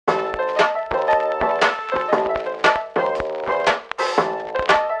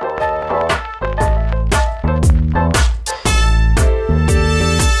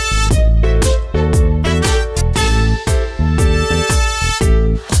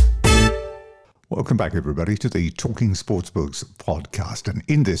Welcome back, everybody, to the Talking Sportsbooks podcast. And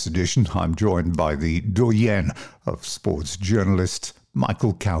in this edition, I'm joined by the doyen of sports journalists,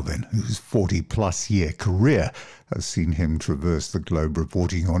 Michael Calvin, whose 40-plus year career has seen him traverse the globe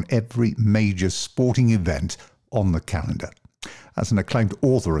reporting on every major sporting event on the calendar. As an acclaimed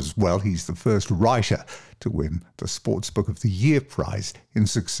author as well, he's the first writer to win the Sportsbook of the Year prize in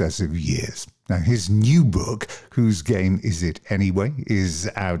successive years. Now, his new book, Whose Game Is It Anyway?,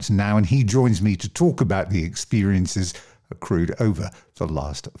 is out now, and he joins me to talk about the experiences accrued over the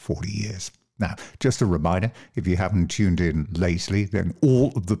last 40 years. Now, just a reminder, if you haven't tuned in lately, then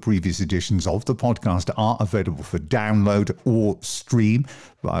all of the previous editions of the podcast are available for download or stream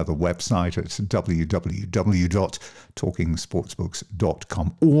via the website at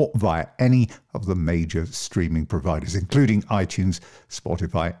www.talkingsportsbooks.com or via any of the major streaming providers, including iTunes,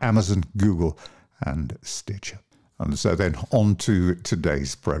 Spotify, Amazon, Google, and Stitcher. And so then on to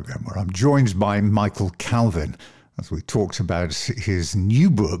today's program, where I'm joined by Michael Calvin as we talked about his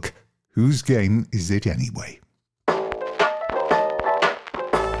new book, Whose Game Is It Anyway?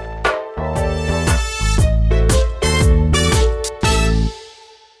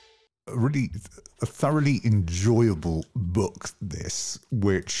 Really a thoroughly enjoyable book, this,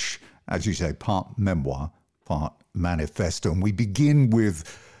 which, as you say, part memoir, part manifesto. And we begin with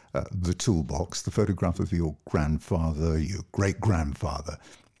the toolbox, the photograph of your grandfather, your great-grandfather,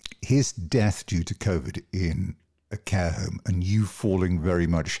 his death due to COVID in a care home, and you falling very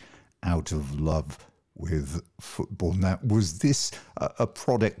much out of love with football. Now, was this a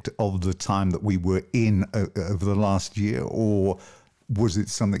product of the time that we were in over the last year, or was it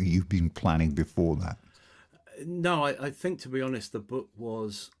something you've been planning before that? No, I think, to be honest, the book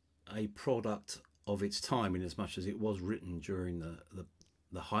was a product of its time, in as much as it was written during the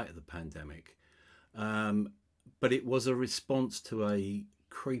height of the pandemic. But it was a response to a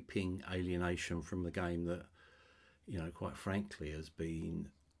creeping alienation from the game that, quite frankly, has been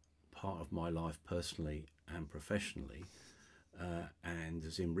part of my life personally and professionally, and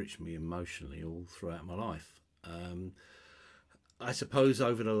has enriched me emotionally all throughout my life. I suppose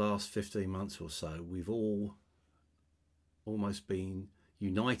over the last 15 months or so, we've all almost been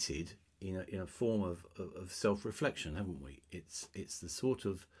united in a form of self-reflection, haven't we? It's the sort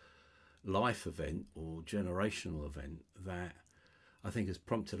of life event or generational event that I think has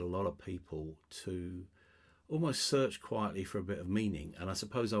prompted a lot of people to almost search quietly for a bit of meaning, and I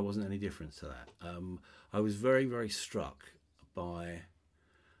suppose I wasn't any different to that. I was very, very struck by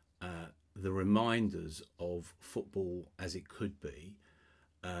the reminders of football as it could be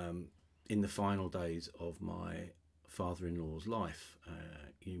in the final days of my father-in-law's life.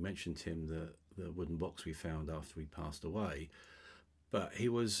 You mentioned, Tim, the wooden box we found after he passed away, but he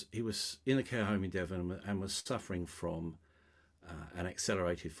was in a care home in Devon and was suffering from an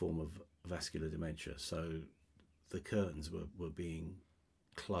accelerated form of vascular dementia. So the curtains were being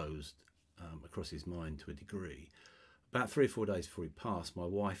closed across his mind to a degree. About 3 or 4 days before he passed, my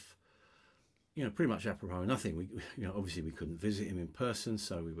wife, pretty much apropos nothing. We, obviously we couldn't visit him in person,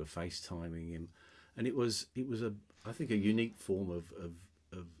 so we were FaceTiming him, and it was I think a unique form of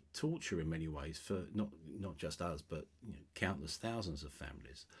torture in many ways for not just us, but countless thousands of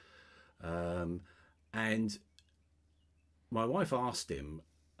families. And my wife asked him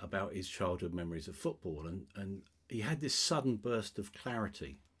about his childhood memories of football, and he had this sudden burst of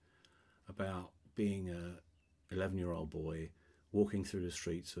clarity about being a 11-year-old boy walking through the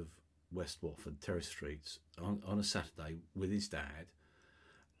streets of West Watford, Terrace Streets, on a Saturday with his dad.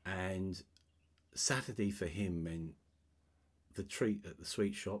 And Saturday for him meant the treat at the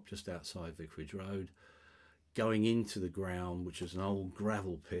sweet shop just outside Vicarage Road, going into the ground, which was an old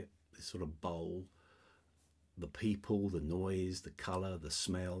gravel pit, this sort of bowl, the people, the noise, the colour, the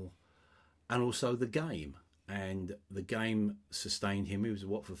smell, and also the game. And the game sustained him. He was a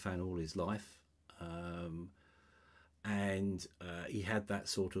Watford fan all his life. And he had that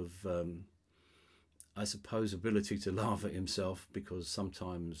sort of, I suppose, ability to laugh at himself, because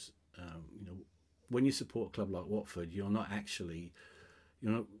sometimes, when you support a club like Watford, you're not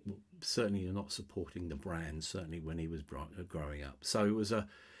supporting the brand, certainly when he was growing up. So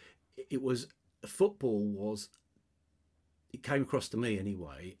it came across to me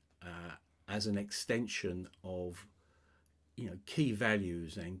anyway, as an extension of, key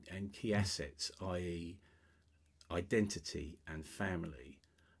values and key assets, i.e. identity and family.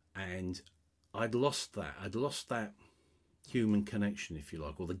 And I'd lost that human connection, if you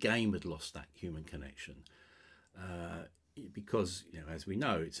like, or the game had lost that human connection, because, as we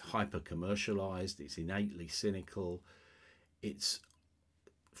know, it's hyper commercialized, it's innately cynical, it's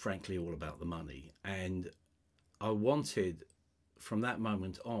frankly all about the money. And I wanted from that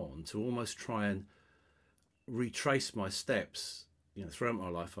moment on to almost try and retrace my steps. Throughout my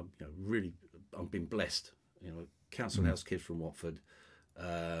life, I've been blessed. Council house kid from Watford,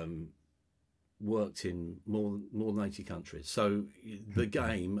 worked in more than 80 countries. So the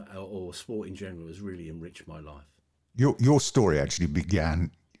game or sport in general has really enriched my life. Your story actually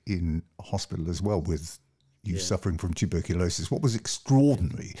began in hospital as well, with you suffering from tuberculosis. What was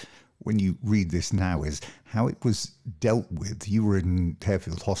extraordinary when you read this now is how it was dealt with. You were in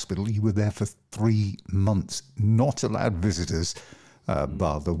Harefield Hospital. You were there for 3 months, not allowed visitors,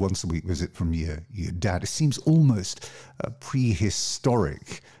 bar the once a week visit from your dad. It seems almost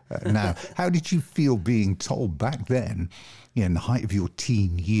prehistoric now. How did you feel being told back then, in the height of your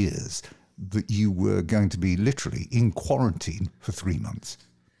teen years, that you were going to be literally in quarantine for 3 months?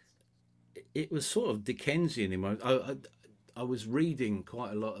 It was sort of Dickensian in my. I was reading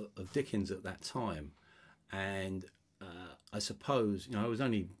quite a lot of Dickens at that time, and I suppose I was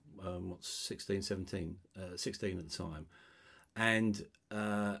only 16 at the time, and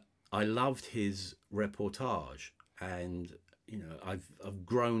I loved his reportage, and I've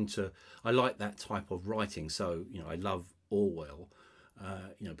grown to. I like that type of writing, so I love Orwell.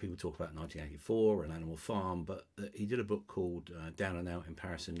 People talk about 1984 and Animal Farm, but he did a book called Down and Out in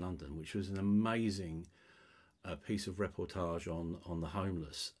Paris and London, which was an amazing piece of reportage on the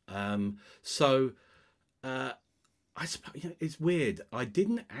homeless. I suppose it's weird. I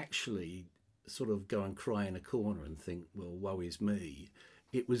didn't actually sort of go and cry in a corner and think, well, woe is me.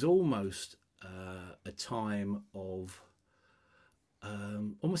 It was almost a time of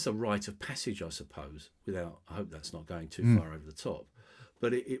almost a rite of passage, I suppose, I hope that's not going too far over the top.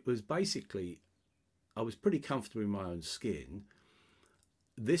 But it was basically, I was pretty comfortable in my own skin.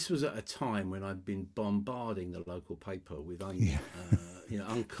 This was at a time when I'd been bombarding the local paper with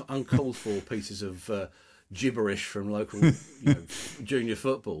uncalled for pieces of gibberish from local junior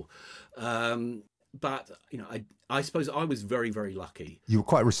football. But I suppose I was very, very lucky. You were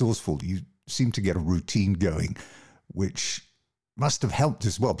quite resourceful. You seemed to get a routine going, which must have helped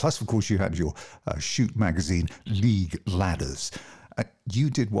as well. Plus, of course, you had your Shoot magazine league ladders. You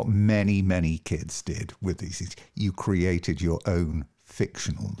did what many, many kids did with these things. You created your own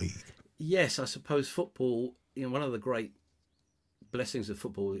fictional league. Yes, I suppose football, one of the great blessings of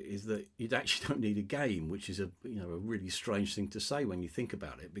football is that you actually don't need a game, which is a really strange thing to say when you think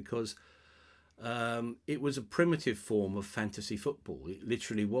about it, because it was a primitive form of fantasy football. It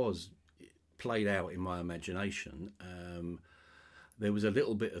literally was played out in my imagination. There was a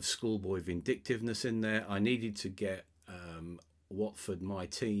little bit of schoolboy vindictiveness in there. I needed to get Watford, my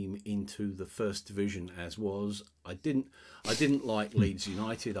team, into the first division as was. I didn't like Leeds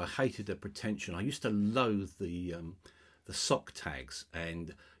United. I hated the pretension. I used to loathe the sock tags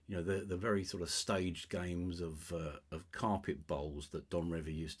and the very sort of staged games of carpet bowls that Don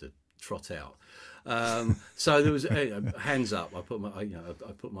Revere used to trot out. So there was hands up. I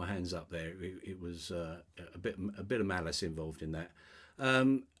put my hands up there. It was a bit of malice involved in that.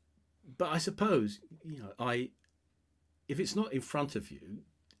 But I suppose if it's not in front of you,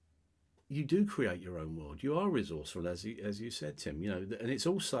 you do create your own world. You are resourceful, as you said, Tim. And it's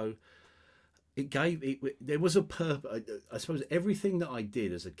also there was a purpose. I suppose everything that I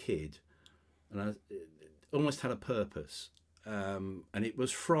did as a kid, and I almost had a purpose. And it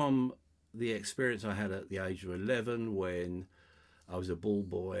was from the experience I had at the age of 11 when I was a ball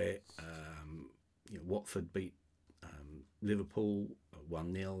boy. Watford beat Liverpool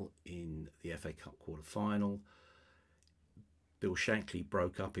 1-0 in the FA Cup quarter-final. Bill Shankly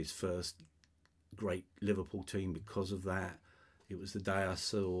broke up his first great Liverpool team because of that. It was the day I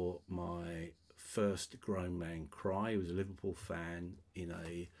saw my first grown man cry. He was a Liverpool fan in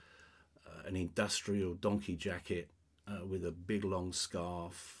an industrial donkey jacket with a big long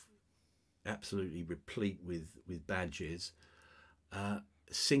scarf, absolutely replete with badges,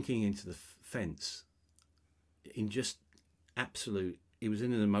 sinking into the fence in just absolute. He was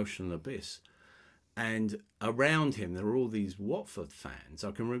in an emotional abyss. And around him, there were all these Watford fans.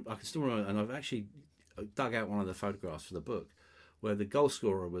 I can still remember, and I've actually dug out one of the photographs for the book, where the goal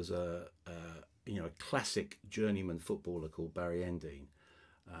scorer was a classic journeyman footballer called Barry Endine.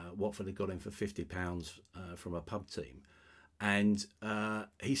 Watford had got him for £50 from a pub team, and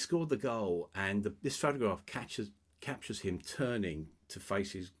he scored the goal. And this photograph captures him turning to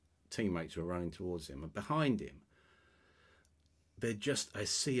face his teammates who are running towards him, and behind him, they're just a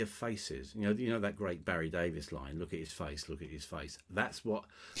sea of faces. You know that great Barry Davis line, look at his face, look at his face. That's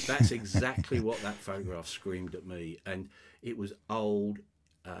exactly what that photograph screamed at me. And it was old,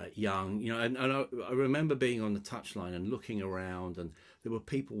 young, and I remember being on the touchline and looking around, and there were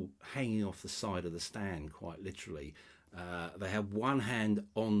people hanging off the side of the stand, quite literally, They had one hand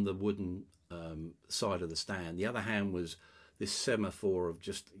on the wooden side of the stand. The other hand was this semaphore of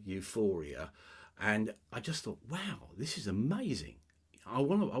just euphoria. And I just thought, wow, this is amazing. I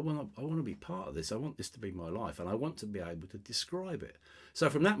want to be part of this. I want this to be my life, and I want to be able to describe it. So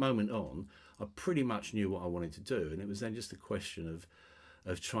from that moment on, I pretty much knew what I wanted to do, and it was then just a question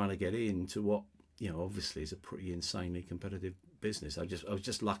of trying to get into what, you know, obviously is a pretty insanely competitive business. I was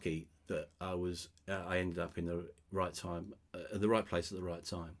just lucky that I ended up in the right time, at the right place at the right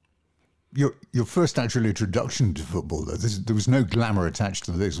time. Your first actual introduction to football, though, there was no glamour attached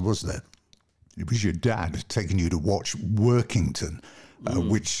to this, was there? It was your dad taking you to watch Workington,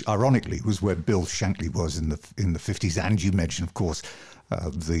 which ironically was where Bill Shankly was in the 50s, and you mentioned, of course,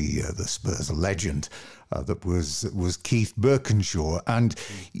 the Spurs legend that was Keith Birkinshaw. And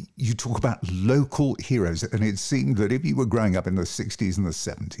you talk about local heroes, and it seemed that if you were growing up in the 60s and the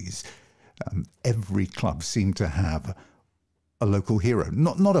 70s, every club seemed to have a local hero,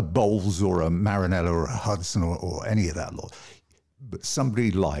 not a Bowles or a Marinella or a Hudson or any of that lot, but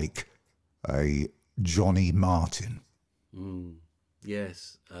somebody like a Johnny Martin.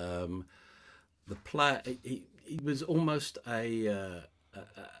 Yes, the player. He was almost well,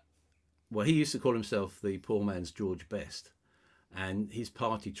 he used to call himself the poor man's George Best, and his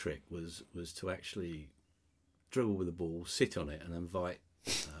party trick was to actually dribble with the ball, sit on it, and invite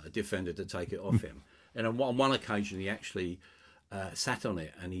a defender to take it off him. And on one occasion, he actually sat on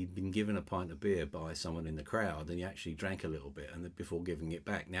it, and he'd been given a pint of beer by someone in the crowd, and he actually drank a little bit, and before giving it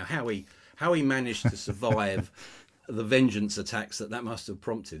back. Now, how he managed to survive the vengeance attacks that must have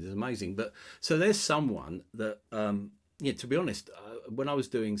prompted is amazing. But so there's someone that, yeah, to be honest, when I was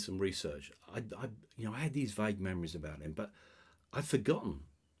doing some research, I had these vague memories about him, but I'd forgotten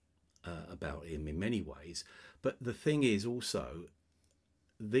about him in many ways. But the thing is also,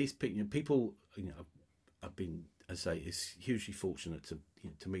 these people, I've been, as I say, is hugely fortunate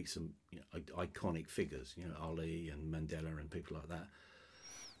to meet some iconic figures, Ali and Mandela and people like that.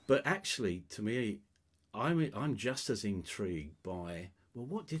 But actually, to me, I'm just as intrigued by, well,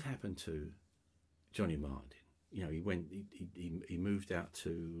 what did happen to Johnny Martin? He moved out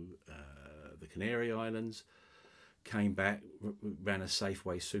to the Canary Islands, came back, ran a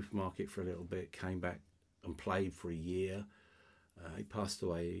Safeway supermarket for a little bit, came back and played for a year. He passed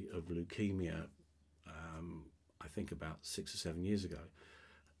away of leukemia, I think about 6 or 7 years ago.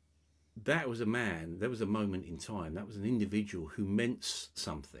 That was a man, there was a moment in time, that was an individual who meant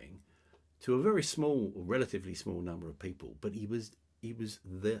something to a very small, or relatively small number of people, but he was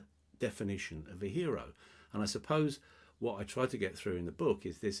the definition of a hero. And I suppose what I tried to get through in the book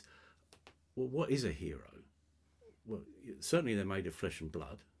is this, well, what is a hero? Well, certainly they're made of flesh and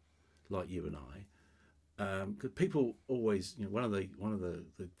blood, like you and I. Because people always, one of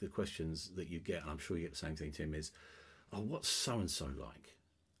the questions that you get, and I'm sure you get the same thing, Tim, is, oh, what's so-and-so like?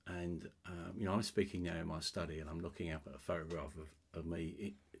 And, I'm speaking now in my study, and I'm looking up at a photograph of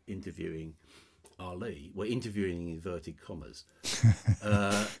me interviewing Ali. Well, interviewing in inverted commas,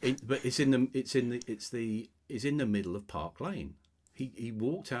 but it's in the middle of Park Lane. He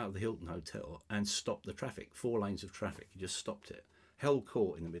walked out of the Hilton Hotel and stopped the traffic, 4 lanes of traffic. He just stopped it, held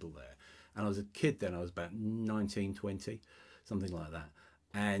court in the middle there. And I was a kid then. I was about 19, 20, something like that,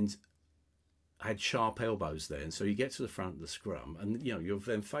 and I had sharp elbows there. And so you get to the front of the scrum, and you're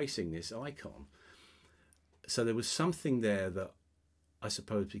then facing this icon. So there was something there that, I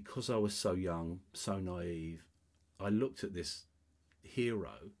suppose, because I was so young, so naive, I looked at this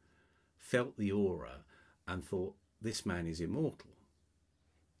hero, felt the aura, and thought, this man is immortal.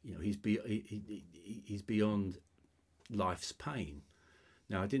 He's beyond life's pain.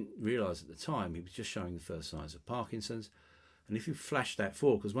 Now, I didn't realise at the time he was just showing the first signs of Parkinson's. And if you flash that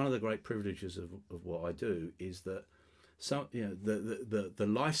forward, because one of the great privileges of what I do is that the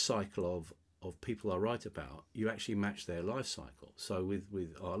life cycle of people I write about, you actually match their life cycle. So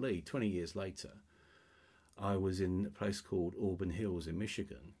with Ali, 20 years later, I was in a place called Auburn Hills in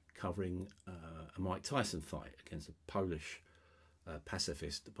Michigan, covering a Mike Tyson fight against a Polish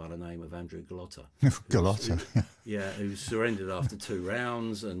pacifist by the name of Andrew Golota. Who surrendered after 2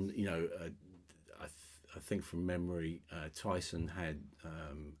 rounds. And I think from memory, Tyson had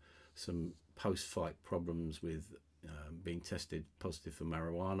some post-fight problems with being tested positive for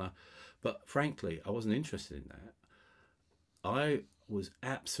marijuana. But frankly, I wasn't interested in that. I was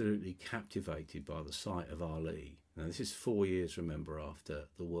absolutely captivated by the sight of Ali. Now, this is 4 years, remember, after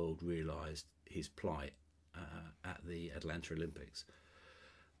the world realised his plight at the Atlanta Olympics.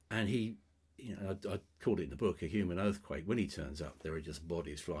 And he, I called it in the book a human earthquake. When he turns up, there are just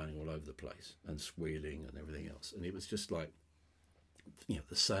bodies flying all over the place and squealing and everything else. And it was just like,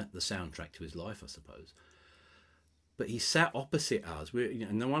 the soundtrack to his life, I suppose. but he sat opposite us.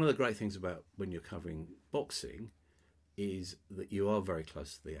 And one of the great things about when you're covering boxing is that you are very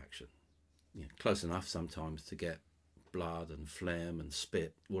close to the action. Close enough sometimes to get blood and phlegm and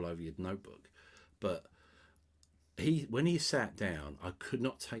spit all over your notebook. But when he sat down, I could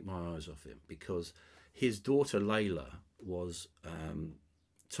not take my eyes off him, because his daughter Layla was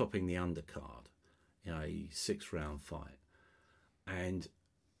topping the undercard in a 6-round fight. And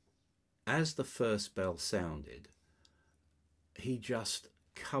as the first bell sounded, he just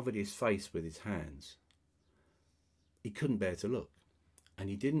covered his face with his hands. He couldn't bear to look. And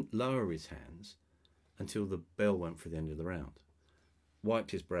he didn't lower his hands until the bell went for the end of the round.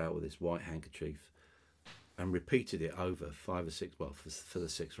 Wiped his brow with his white handkerchief and repeated it over 5 or 6, well, for the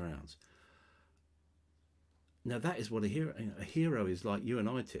 6 rounds. Now that is what a hero is. Like you and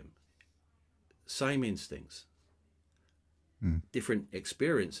I, Tim. Same instincts, different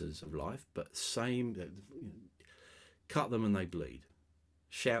experiences of life, but same. Cut them and they bleed.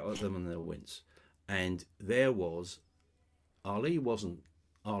 Shout at them and they'll wince. And there was, Ali wasn't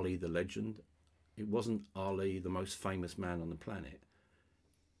Ali the legend. It wasn't Ali the most famous man on the planet.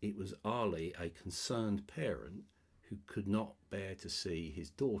 It was Ali, a concerned parent who could not bear to see his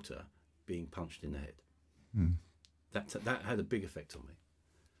daughter being punched in the head. That had a big effect on me.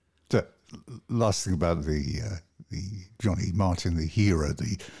 The last thing about the Johnny Martin, the hero,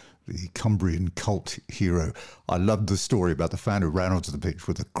 the Cumbrian cult hero. I loved the story about the fan who ran onto the pitch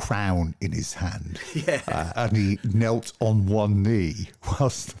with a crown in his hand. Yeah. And he knelt on one knee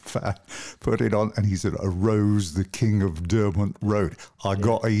whilst the fan put it on, and he said, "Arose the King of Derwent Road. I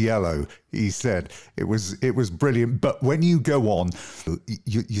got a yellow," he said. It was brilliant. But when you go on,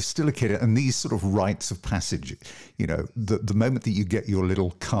 you're still a kid, and these sort of rites of passage, the moment that you get your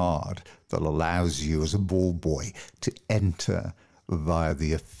little card that allows you as a ball boy to enter via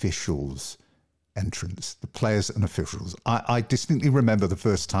the officials' entrance, the players and officials. I distinctly remember the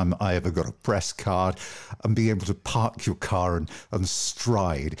first time I ever got a press card and being able to park your car and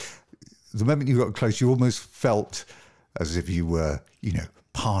stride. The moment you got close, you almost felt as if you were,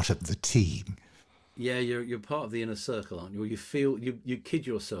 part of the team. Yeah, you're part of the inner circle, aren't you? Or you feel you kid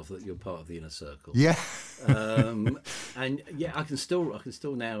yourself that you're part of the inner circle. Yeah. And yeah, I can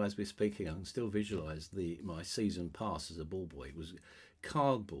still now, as we're speaking, I can still visualize my season pass as a ball boy. It was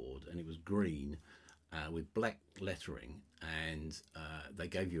cardboard and it was green with black lettering, and they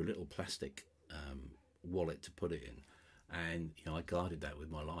gave you a little plastic wallet to put it in, and I guarded that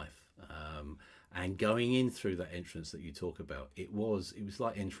with my life. And going in through that entrance that you talk about, it was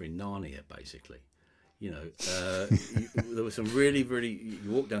like entering Narnia, basically. There was some really, you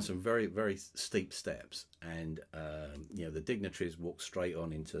walked down some very, very steep steps, and the dignitaries walked straight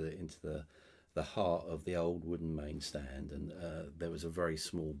on into the heart of the old wooden main stand, and there was a very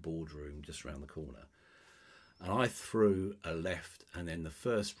small boardroom just around the corner. And I threw a left, and then the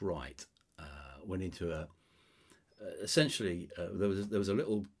first right went into essentially there was a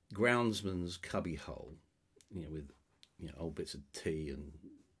little groundsman's cubby hole, with old bits of tea and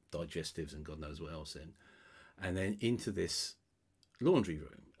digestives and God knows what else in, and then into this laundry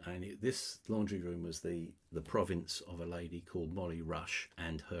room. And this laundry room was the province of a lady called Molly Rush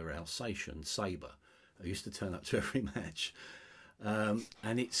and her Alsatian Sabre, who used to turn up to every match,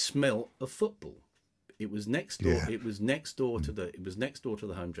 and it smelt of football. It was next door. Yeah. It was next door to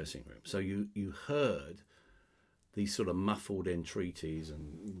the home dressing room. So you heard these sort of muffled entreaties,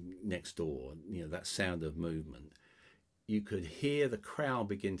 and next door, that sound of movement. You could hear the crowd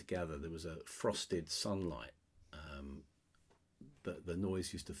begin to gather. There was a frosted sunlight, but the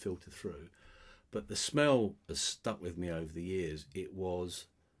noise used to filter through. But the smell has stuck with me over the years. It was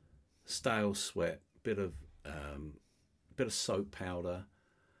stale sweat, bit of soap powder,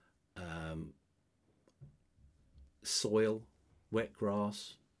 soil, wet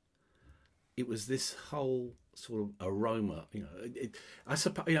grass. It was this whole sort of aroma, I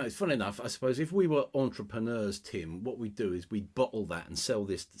suppose, it's funny enough, I suppose if we were entrepreneurs, Tim, what we'd do is we'd bottle that and sell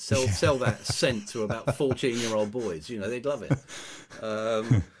that scent to about 14-year-old boys. They'd love it.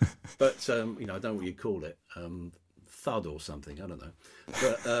 But I don't know what you'd call it, thud or something, I don't know.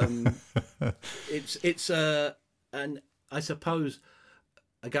 But it's and I suppose,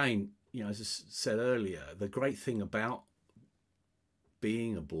 again, as I said earlier, the great thing about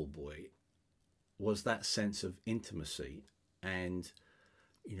being a ball boy was that sense of intimacy, and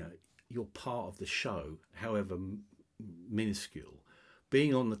you're part of the show, however minuscule.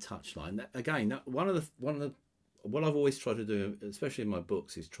 Being on the touchline, what I've always tried to do, especially in my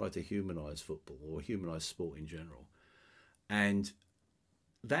books, is try to humanise football, or humanise sport in general, and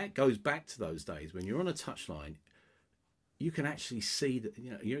that goes back to those days when you're on a touchline. You can actually see that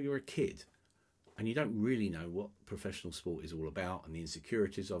you're a kid, and you don't really know what professional sport is all about and the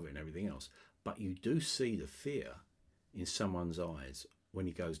insecurities of it and everything else. But you do see the fear in someone's eyes when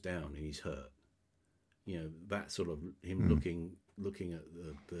he goes down and he's hurt. You know, that sort of him looking at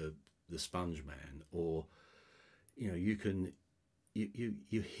the sponge man, or you know,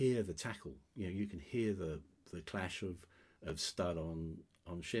 you hear the tackle. You know, you can hear the clash of stud on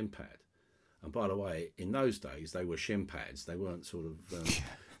shin pad. And by the way, in those days they were shin pads. They weren't sort of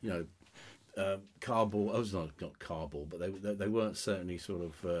you know, cardboard. Oh, it's not cardboard, but they weren't certainly sort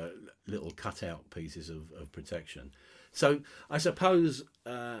of little cutout pieces of protection. So I suppose,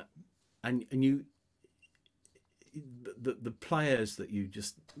 and you, the players that you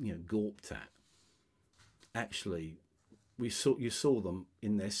just, you know, gawped at, actually, you saw them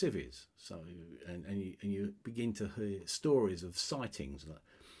in their civvies. So and you begin to hear stories of sightings. Like,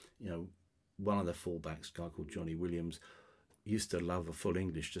 you know, one of the fullbacks, a guy called Johnny Williams, used to love a full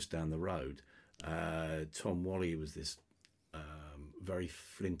English just down the road. Tom Wally was this very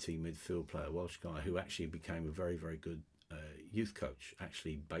flinty midfield player, Welsh guy, who actually became a very, very good youth coach.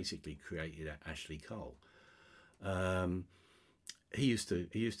 Actually, basically created Ashley Cole. He used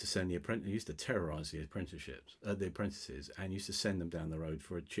to send the apprentice. He used to terrorise the apprentices, and used to send them down the road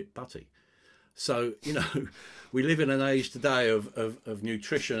for a chip butty. So, you know, we live in an age today of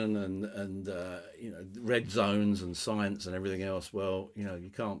nutrition and you know, red zones and science and everything else. Well, you know,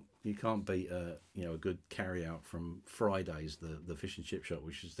 you can't beat you know, a good carry out from Fridays, the fish and chip shop,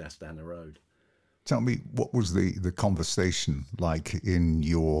 which is just down the road. Tell me, what was the conversation like in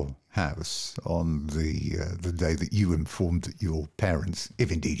your house on the day that you informed your parents,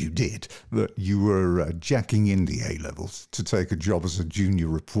 if indeed you did, that you were jacking in the A-levels to take a job as a junior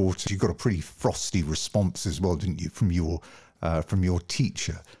reporter? You got a pretty frosty response as well, didn't you, from your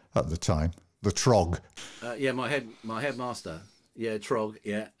teacher at the time, the Trog? Yeah, my headmaster. Yeah, Trog.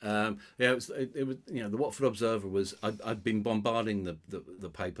 Yeah, yeah. It was. You know, the Watford Observer was. I'd been bombarding the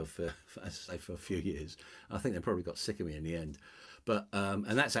paper for, as I say, for a few years. I think they probably got sick of me in the end. But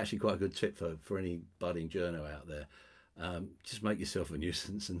and that's actually quite a good tip for any budding journo out there. Just make yourself a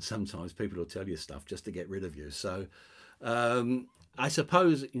nuisance, and sometimes people will tell you stuff just to get rid of you. So I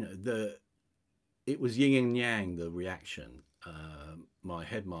suppose, you know, it was yin and yang, the reaction. My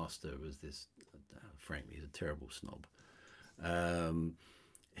headmaster was this. Frankly, he's a terrible snob.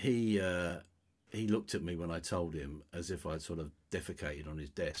 He looked at me when I told him as if I'd sort of defecated on his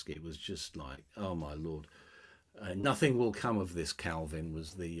desk. It was just like, oh my Lord, nothing will come of this, Calvin,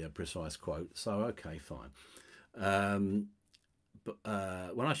 was the precise quote. So, okay, fine. But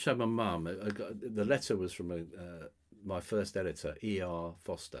when I showed my mum, the letter was from my first editor,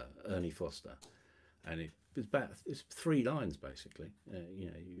 Ernie Foster, and it's 3 lines basically. You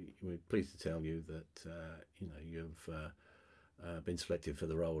know, we're pleased to tell you that you know, you've been selected for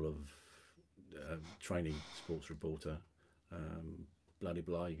the role of trainee sports reporter. Bloody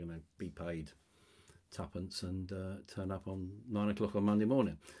blah, you're going to be paid tuppence and turn up on 9 o'clock on Monday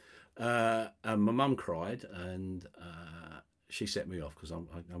morning. And my mum cried, and she set me off because I'm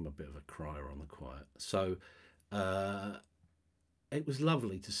a bit of a crier on the quiet. So it was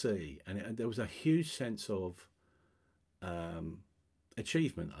lovely to see, and there was a huge sense of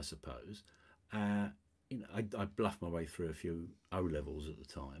achievement, I suppose. You know, I bluffed my way through a few O-levels at the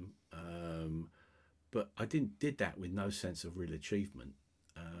time, but I did that with no sense of real achievement.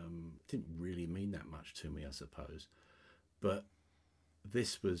 Didn't really mean that much to me, I suppose. But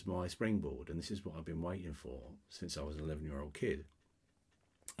this was my springboard, and this is what I've been waiting for since I was an 11-year-old kid.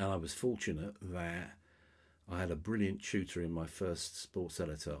 And I was fortunate that I had a brilliant tutor in my first sports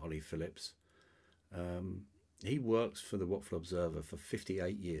editor, Ollie Phillips. He works for the Watford Observer for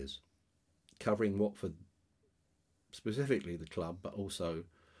 58 years. Covering Watford, specifically the club, but also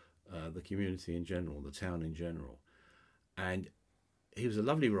the community in general, the town in general. And he was a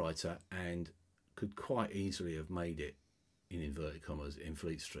lovely writer and could quite easily have made it, in inverted commas, in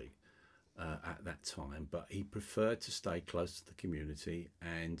Fleet Street at that time. But he preferred to stay close to the community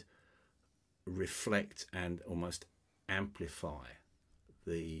and reflect and almost amplify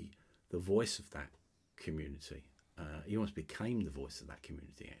the voice of that community. He almost became the voice of that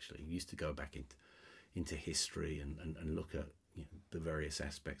community, actually. He used to go back into history and look at, you know, the various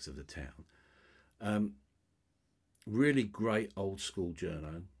aspects of the town. Really great old school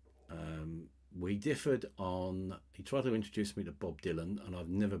journo. We differed on, he tried to introduce me to Bob Dylan, and I've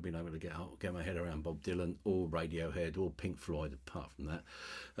never been able to get my head around Bob Dylan or Radiohead or Pink Floyd apart from that.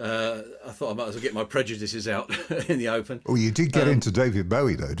 I thought I might as well get my prejudices out in the open. Oh, you did get into David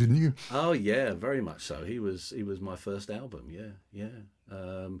Bowie though, didn't you? Oh yeah, very much so. He was my first album, yeah.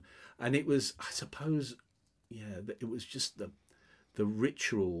 And it was, I suppose, yeah, it was just the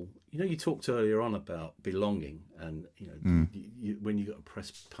ritual. You know, you talked earlier on about belonging, and when you got a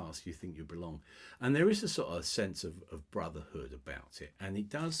press pass, you think you belong, and there is a sort of sense of brotherhood about it, and it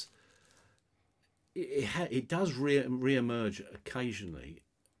does. It does re-emerge occasionally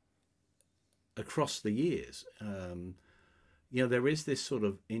across the years. There is this sort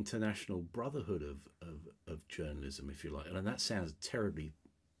of international brotherhood of journalism, if you like, and that sounds terribly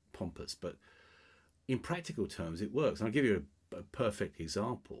pompous, but in practical terms, it works. And I'll give you a perfect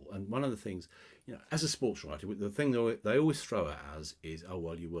example. And one of the things, as a sports writer, the thing they always throw at us is, oh,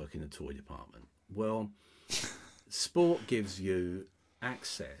 well, you work in the toy department. Well, sport gives you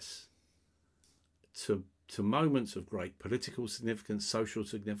access to moments of great political significance, social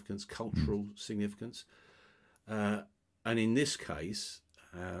significance, cultural significance. And in this case,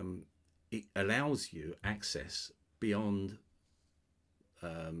 it allows you access beyond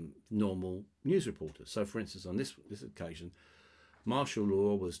normal news reporters. So, for instance, on this occasion, martial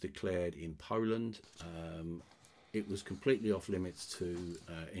law was declared in Poland. It was completely off limits to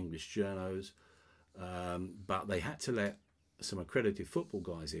English journos, but they had to let some accredited football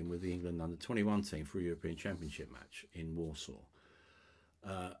guys in with the England under-21 team for a European Championship match in Warsaw.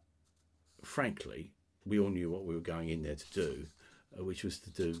 Frankly, we all knew what we were going in there to do, which was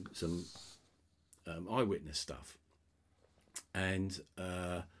to do some eyewitness stuff. And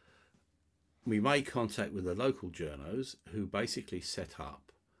we made contact with the local journos, who basically set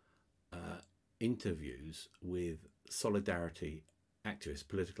up interviews with solidarity activists,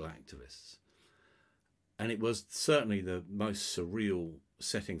 political activists. And it was certainly the most surreal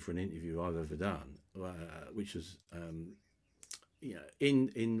setting for an interview I've ever done, which was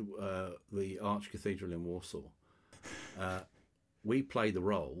in the Archcathedral in Warsaw. We played the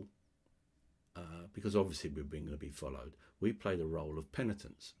role, because obviously we're going to be followed, we played the role of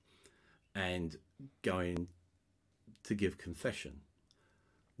penitents and going to give confession.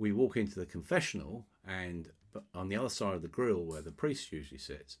 We walk into the confessional, and on the other side of the grill where the priest usually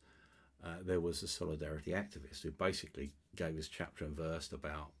sits, there was a solidarity activist who basically gave us chapter and verse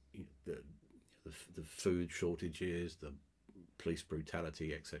about the food shortages, the police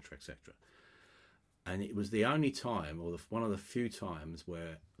brutality, etc., etc. And it was the only time, or one of the few times,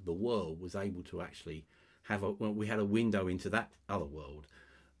 where the world was able to actually have we had a window into that other world,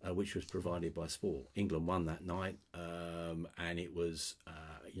 which was provided by sport. England won that night, and it was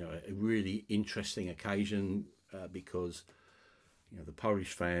a really interesting occasion because the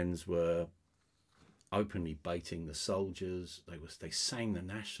Polish fans were openly baiting the soldiers. They sang the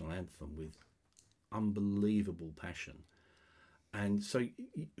national anthem with unbelievable passion. And so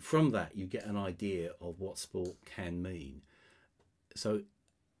from that, you get an idea of what sport can mean. So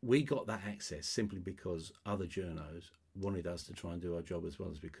we got that access simply because other journos wanted us to try and do our job as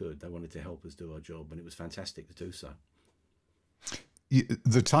well as we could. They wanted to help us do our job, and it was fantastic to do so.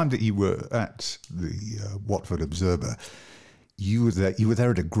 The time that you were at the Watford Observer, you were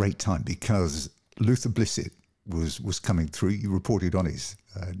there at a great time, because Luther Blissett was coming through. You reported on his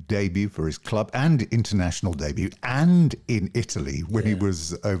debut for his club and international debut, and in Italy when he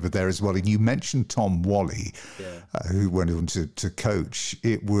was over there as well. And you mentioned Tom Whalley, who went on to coach.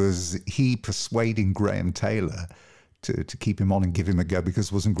 It was he persuading Graham Taylor to keep him on and give him a go,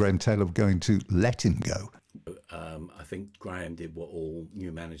 because wasn't Graham Taylor going to let him go? I think Graham did what all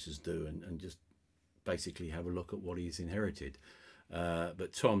new managers do, and just basically have a look at what he's inherited.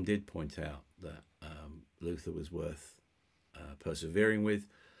 But Tom did point out that Luther was worth persevering with.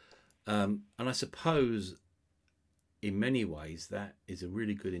 And I suppose in many ways that is a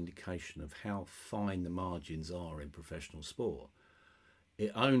really good indication of how fine the margins are in professional sport.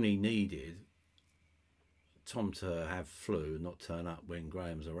 It only needed Tom to have flu and not turn up when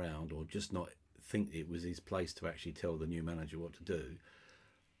Graham's around, or just not think it was his place to actually tell the new manager what to do.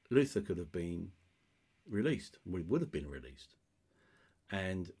 Luther could have been released. We would have been released.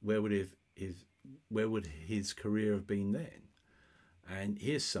 And where would his career have been then? And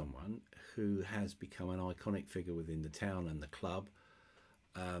here's someone who has become an iconic figure within the town and the club.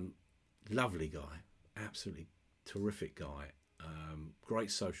 Lovely guy, absolutely terrific guy,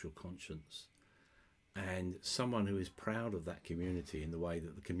 great social conscience, and someone who is proud of that community in the way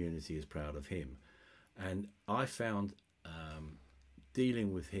that the community is proud of him. And I found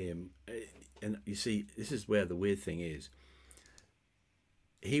dealing with him, and you see, this is where the weird thing is.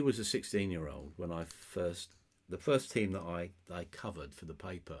 He was a 16-year-old when the first team that I covered for the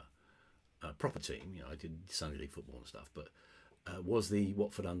paper, proper team, I did Sunday League football and stuff, but was the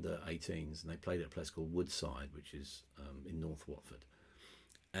Watford under-18s, and they played at a place called Woodside, which is in North Watford.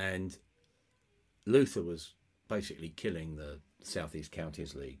 And Luther was basically killing the South East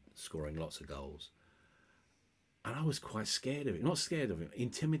Counties League, scoring lots of goals. And I was quite scared of it. Not scared of him,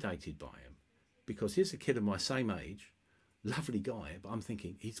 intimidated by him. Because here's a kid of my same age, lovely guy, but I'm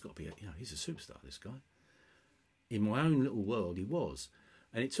thinking, he's got to be, he's a superstar, this guy. In my own little world, he was.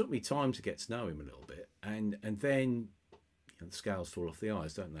 And it took me time to get to know him a little bit. And then the scales fall off the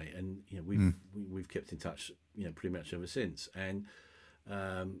eyes, don't they? And we've kept in touch, pretty much ever since. And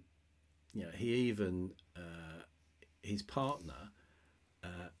he even his partner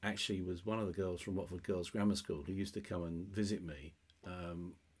actually was one of the girls from Watford Girls Grammar School who used to come and visit me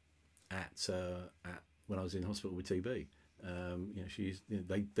at when I was in hospital with TB.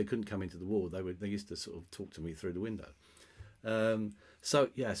 They couldn't come into the ward. They used to sort of talk to me through the window. So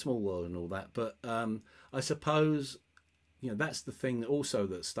yeah, small world and all that. But I suppose that's the thing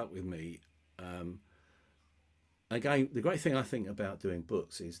that stuck with me. Again, the great thing I think about doing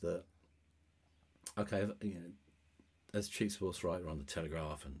books is that, okay, as chief sports writer on the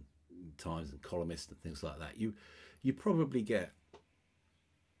Telegraph and Times and columnist and things like that, you probably get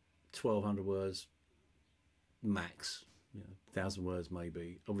 1,200 words max, 1,000 words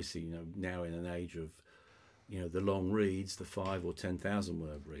maybe. Obviously, now in an age of the long reads, the 5,000 or 10,000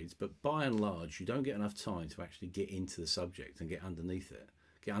 word reads, but by and large, you don't get enough time to actually get into the subject and get underneath it,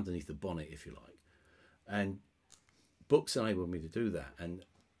 get underneath the bonnet, if you like. And books enabled me to do that. And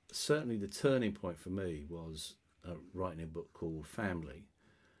certainly the turning point for me was writing a book called Family,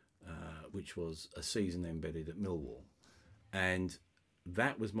 which was a season embedded at Millwall. And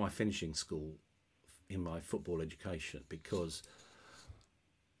that was my finishing school in my football education, because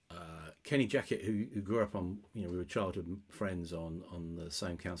Kenny Jackett, who grew up on, we were childhood friends on the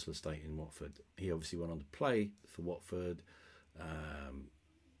same council estate in Watford. He obviously went on to play for Watford,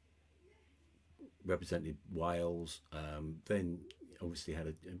 represented Wales, then obviously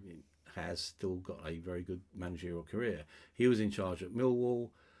has still got a very good managerial career. He was in charge at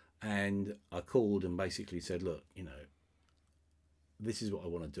Millwall, and I called and basically said, look, this is what I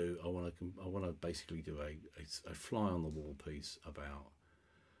want to do. I want to basically do a fly on the wall piece about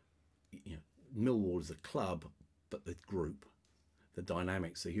Millwall as a club, but the group, the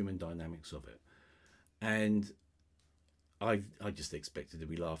dynamics, the human dynamics of it. And I just expected to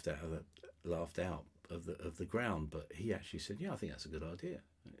be laughed out of the ground, but he actually said, yeah, I think that's a good idea.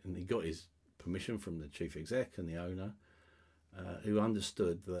 And he got his permission from the chief exec and the owner, who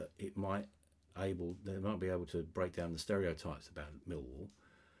understood that they might be able to break down the stereotypes about Millwall.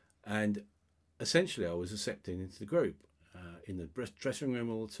 And essentially I was accepted into the group, in the dressing room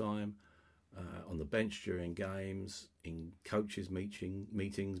all the time, on the bench during games, in coaches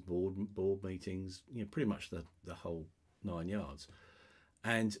meetings, board meetings, pretty much the whole 9 yards.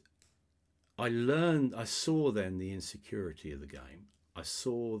 And I saw then the insecurity of the game. I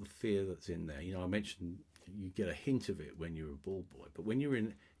saw the fear that's in there. I mentioned you get a hint of it when you're a ball boy, but when you're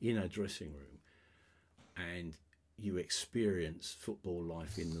in a dressing room and you experience football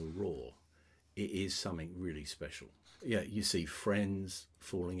life in the raw, it is something really special. Yeah, you see friends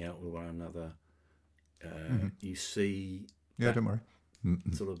falling out with one another. You see, don't worry,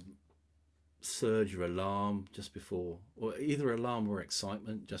 sort of surge of alarm just before, or either alarm or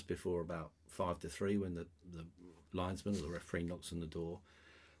excitement just before about 5-3 when the linesman or the referee knocks on the door.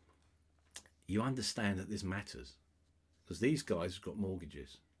 You understand that this matters, because these guys have got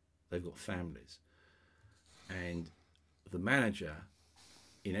mortgages, they've got families, and the manager,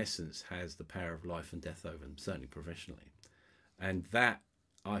 in essence, has the power of life and death over them, certainly professionally. And that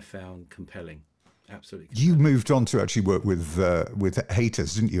I found compelling, absolutely compelling. You moved on to actually work with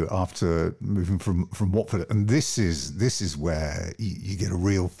Haters, didn't you, after moving from Watford? And this is where you get a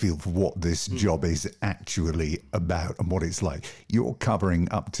real feel for what this job is actually about and what it's like. You're covering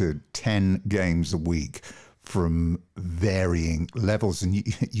up to 10 games a week from varying levels, and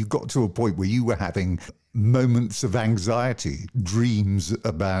you got to a point where you were having moments of anxiety, dreams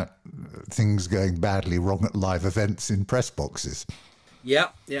about things going badly wrong at live events in press boxes. Yeah,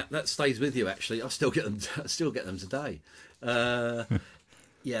 that stays with you. Actually, I still get them today.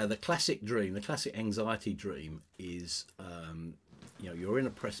 Yeah, the classic dream, the classic anxiety dream is, you're in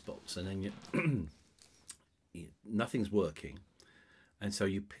a press box and then nothing's working, and so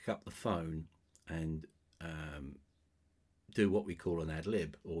you pick up the phone and do what we call an ad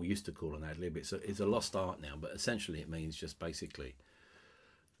lib, or used to call an ad lib. It's a lost art now, but essentially it means just basically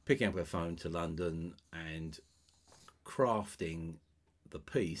picking up a phone to London and crafting the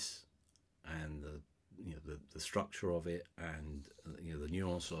piece and the structure of it and the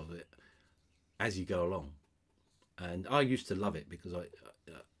nuance of it as you go along. And I used to love it because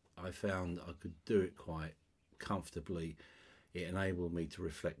I found I could do it quite comfortably. It enabled me to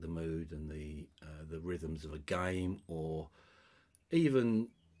reflect the mood and the rhythms of a game, or even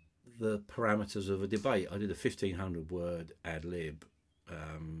the parameters of a debate. I did a 1,500-word ad lib.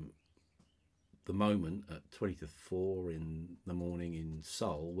 The moment at 20 to 4 in the morning in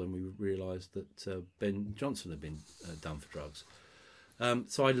Seoul, when we realised that Ben Johnson had been done for drugs.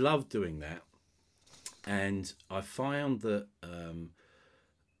 So I loved doing that, and I found that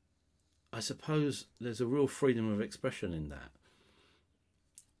I suppose there's a real freedom of expression in that.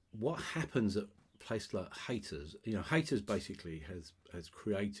 What happens at a place like Haters, Haters basically has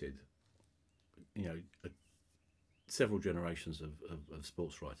created, several generations of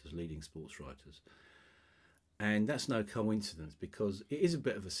sports writers, leading sports writers. And that's no coincidence, because it is a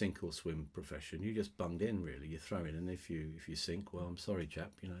bit of a sink or swim profession. You just bunged in, really. You throw in, and if you sink, well, I'm sorry,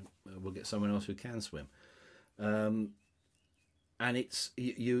 chap. We'll get someone else who can swim. And it's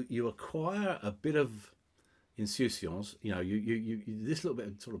you acquire a bit of insouciance. You this little bit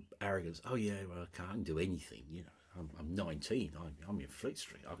of sort of arrogance. Oh yeah, well, I can't do anything. I'm 19. I'm in Fleet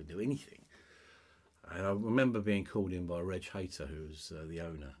Street. I can do anything. And I remember being called in by Reg Hayter, who was the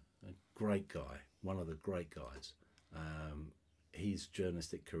owner, a great guy, one of the great guys. His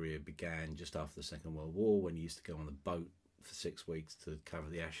journalistic career began just after the Second World War, when he used to go on the boat for 6 weeks to cover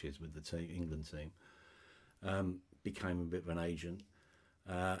the Ashes with the England team. Became a bit of an agent.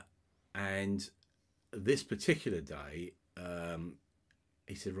 And this particular day,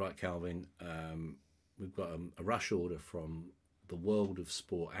 he said, right, Calvin, we've got a rush order from the World of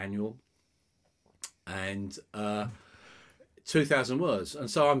Sport Annual, and 2,000 words. And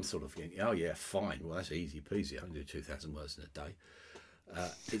so I'm sort of thinking, oh yeah, fine, well, that's easy peasy, I can do 2,000 words in a day.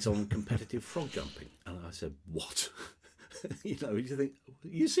 It's on competitive frog jumping. And I said, what? You think, are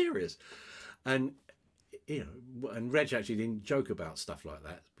you serious? And and Reg actually didn't joke about stuff like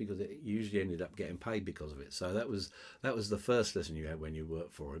that, because it usually ended up getting paid because of it. So that was the first lesson you had when you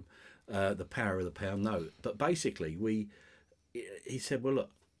worked for him, the power of the pound note. But basically, he said, well,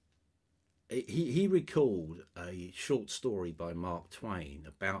 look, he recalled a short story by Mark Twain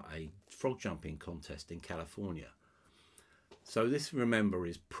about a frog jumping contest in California. So this, remember,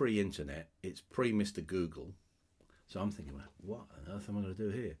 is pre-internet. It's pre-Mr. Google. So I'm thinking, well, what on earth am I going to do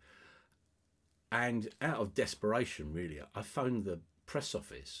here? And out of desperation, really, I phoned the press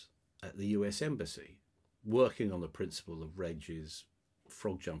office at the US Embassy, working on the principle of Reg's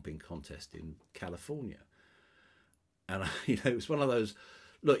frog jumping contest in California. And it was one of those,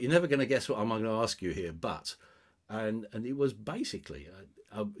 look, you're never going to guess what I'm going to ask you here, but, and it was basically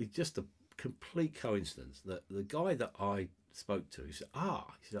just a complete coincidence that the guy that I spoke to, he said,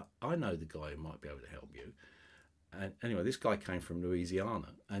 I know the guy who might be able to help you. And anyway, this guy came from Louisiana,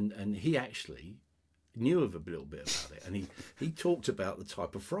 and he actually knew of a little bit about it, and he talked about the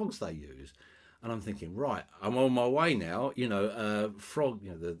type of frogs they use. And I'm thinking, right, I'm on my way now. Frog,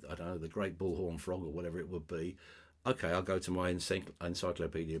 I don't know, the great bullhorn frog or whatever it would be. Okay, I'll go to my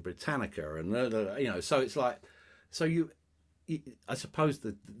Encyclopedia Britannica, and so it's like, so I suppose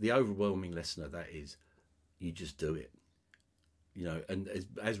the overwhelming lesson of that is, you just do it. And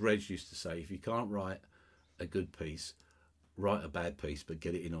as Reg used to say, if you can't write a good piece, write a bad piece, but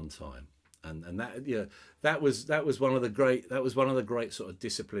get it in on time. And that was one of the great sort of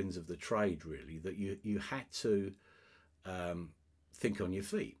disciplines of the trade, really, that you had to think on your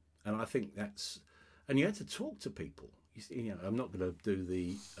feet. And I think and you had to talk to people. I'm not going to do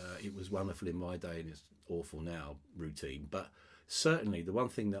the it was wonderful in my day and it's awful now routine, but certainly the one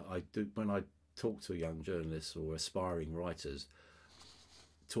thing that I do when I talk to young journalists or aspiring writers,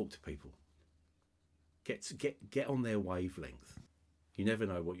 talk to people. Get on their wavelength. You never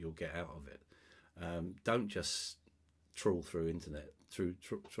know what you'll get out of it. Don't just trawl through internet.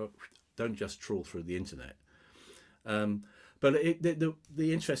 Don't just trawl through the internet. But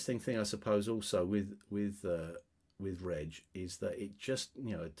the interesting thing, I suppose, also with Reg is that it just,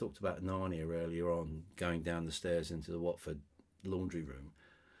 I talked about Narnia earlier on, going down the stairs into the Watford laundry room,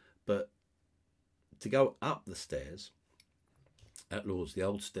 but to go up the stairs at Lord's, the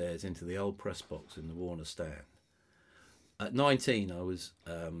old stairs into the old press box in the Warner stand. At 19, I was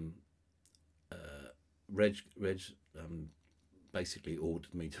Reg basically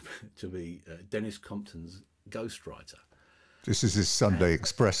ordered me to be Dennis Compton's ghostwriter. This is his Sunday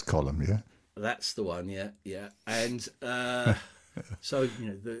Express column, yeah? That's the one, yeah. And so,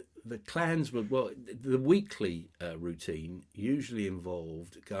 the clans were, the weekly routine usually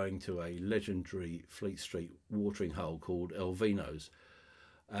involved going to a legendary Fleet Street watering hole called Elvino's.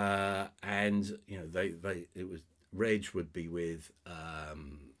 And, it was, Reg would be with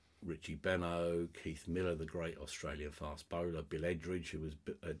Richie Benno, Keith Miller, the great Australian fast bowler, Bill Edridge, who was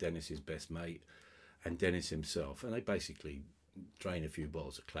Dennis's best mate, and Dennis himself. And they basically drain a few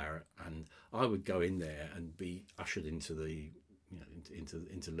bottles of claret, and I would go in there and be ushered into the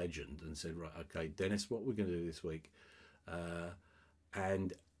into legend, and said, right, okay, Dennis, what we're going to do this week,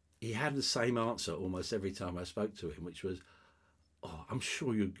 and he had the same answer almost every time I spoke to him, which was, "Oh, I'm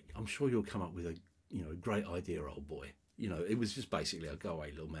sure you'll come up with a great idea, old boy." It was just basically, "I'll go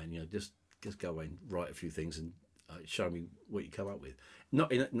away, little man. Just go away and write a few things and show me what you come up with."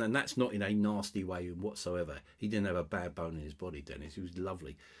 And that's not in a nasty way whatsoever. He didn't have a bad bone in his body, Dennis. He was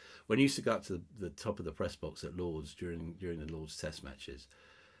lovely. When he used to go up to the top of the press box at Lord's during the Lord's Test matches,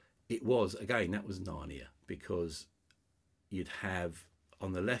 it was, again, that was Narnia, because you'd have,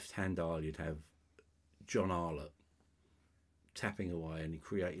 on the left-hand dial, you'd have John Arlott tapping away and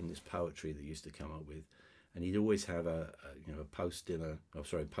creating this poetry that he used to come up with, and he'd always have a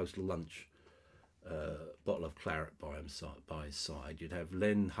post-lunch bottle of claret by his side. You'd have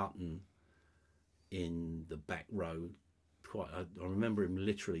Len Hutton in the back row. I remember him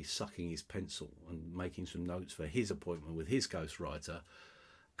literally sucking his pencil and making some notes for his appointment with his ghostwriter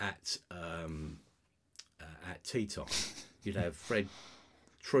at tea time. You'd have Fred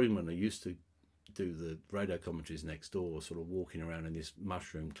Truman, who used to do the radio commentaries next door, sort of walking around in this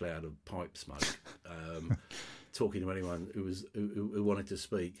mushroom cloud of pipe smoke, talking to anyone who wanted to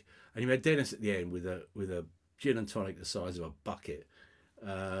speak. And you had Dennis at the end with a gin and tonic the size of a bucket,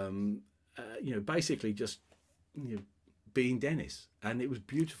 basically just being Dennis, and it was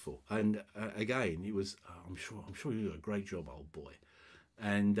beautiful. And again, it was, I'm sure you do a great job, old boy.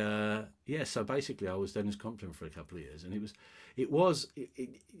 And so basically I was Dennis Compton for a couple of years, and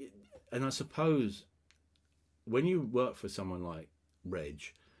and I suppose when you work for someone like Reg,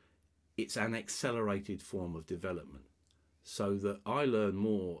 it's an accelerated form of development, so that I learned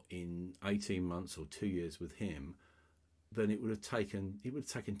more in 18 months or 2 years with him than it would have taken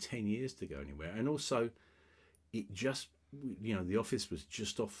 10 years to go anywhere. And also, it just, the office was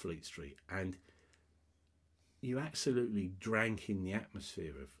just off Fleet Street, and you absolutely drank in the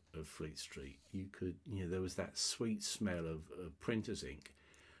atmosphere of Fleet Street. You could, there was that sweet smell of printer's ink.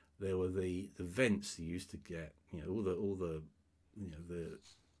 There were the vents you used to get, all the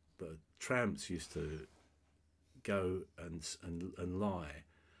tramps used to go and lie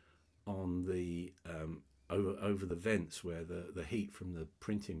on the over the vents where the heat from the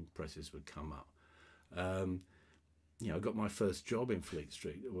printing presses would come up. I got my first job in Fleet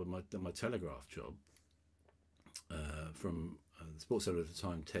Street, or my telegraph job, from the sports editor at the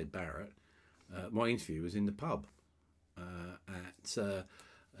time, Ted Barrett. My interview was in the pub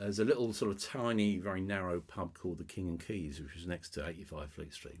there's a little sort of tiny, very narrow pub called the King and Keys, which was next to 85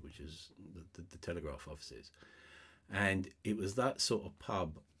 Fleet Street, which is the telegraph offices. And it was that sort of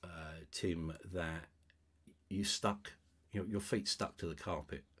pub, Tim, that you stuck, your feet stuck to the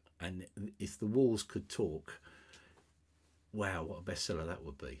carpet, and if the walls could talk, wow, what a bestseller that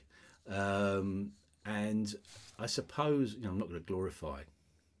would be. And I suppose, I'm not going to glorify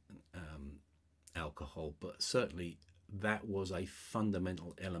alcohol, but certainly that was a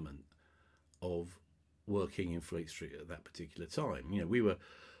fundamental element of working in Fleet Street at that particular time. We were,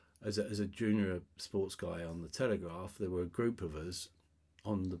 as a junior sports guy on the Telegraph, there were a group of us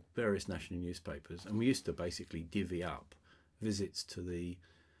on the various national newspapers, and we used to basically divvy up visits to the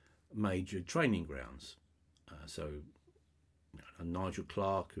major training grounds. Nigel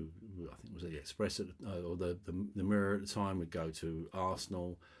Clark, who I think was the Express or the Mirror at the time, would go to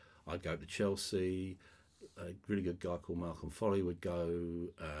Arsenal. I'd go to Chelsea. A really good guy called Malcolm Foley would go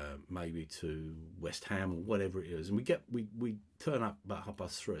maybe to West Ham or whatever it is, and we turn up about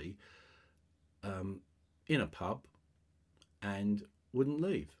 3:30 in a pub and wouldn't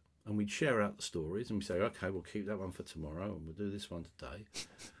leave, and we'd share out the stories, and we'd say, okay, we'll keep that one for tomorrow, and we'll do this one today,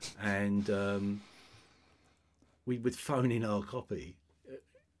 and we would phone in our copy,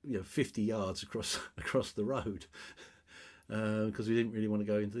 50 yards across the road, because we didn't really want to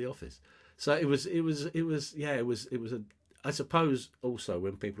go into the office. So it was a. I suppose also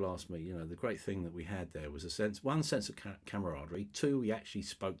when people ask me, the great thing that we had there was one sense of camaraderie. Two, we actually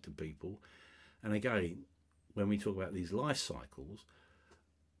spoke to people, and again, when we talk about these life cycles,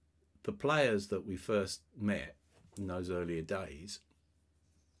 the players that we first met in those earlier days,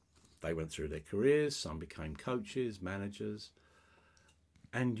 they went through their careers. Some became coaches, managers,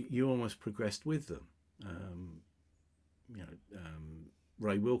 and you almost progressed with them.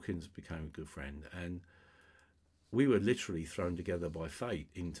 Ray Wilkins became a good friend, and we were literally thrown together by fate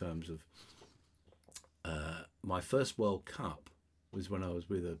in terms of my first World Cup was when I was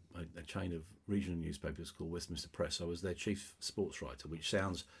with a chain of regional newspapers called Westminster Press. I was their chief sports writer, which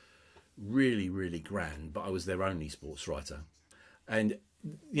sounds really, really grand, but I was their only sports writer. And,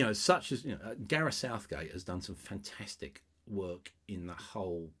 such as, Gareth Southgate has done some fantastic work in the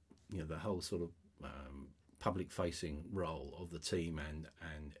whole sort of public-facing role of the team and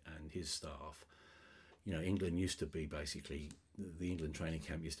his staff. You know, England used to be basically, the England training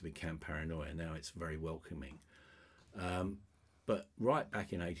camp used to be Camp Paranoia. Now it's very welcoming. But right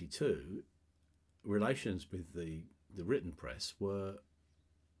back in '82, relations with the written press were,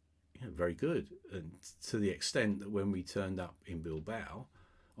 you know, very good, and to the extent that when we turned up in Bilbao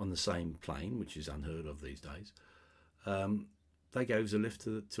on the same plane, which is unheard of these days, they gave us a lift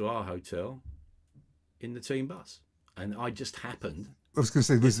to our hotel in the team bus, and I just happened. I was going to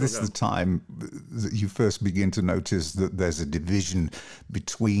say, was this the time that you first begin to notice that there's a division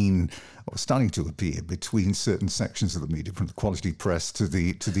between, or starting to appear, between certain sections of the media, from the quality press to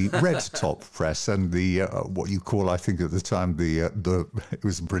the red top press and the what you call, I think at the time, the it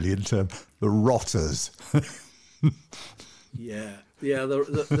was a brilliant term, the rotters. Yeah,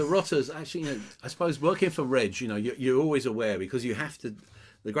 the rotters. Actually, you know, I suppose working for Reg, you know, you're always aware, because you have to.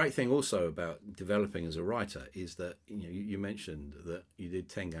 The great thing also about developing as a writer is that, you know, you mentioned that you did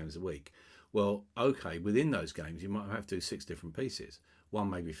 10 games a week. Well, okay, within those games you might have to do 6 different pieces.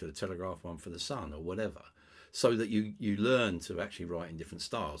 One maybe for the Telegraph, one for the Sun, or whatever, so that you learn to actually write in different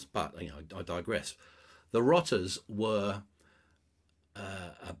styles. But, you know, I digress. The rotters were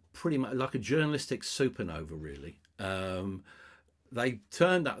pretty much like a journalistic supernova, really. They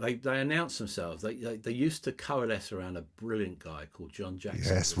turned up. They announced themselves. They used to coalesce around a brilliant guy called John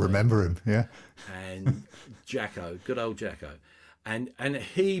Jackson. Yes, remember him? Yeah. And Jacko, good old Jacko, and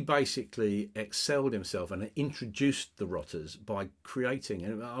he basically excelled himself and introduced the rotters by creating.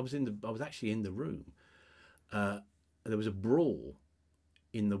 And I was actually in the room. There was a brawl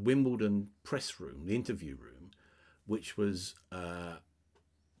in the Wimbledon press room, the interview room, which was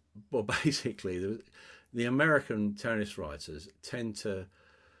well, basically the American tennis writers tend to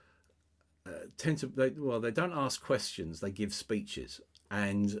they don't ask questions, they give speeches.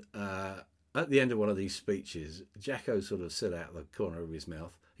 And at the end of one of these speeches, Jacko sort of said out the corner of his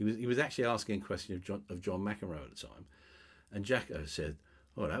mouth, he was actually asking a question of John McEnroe at the time, and Jacko said,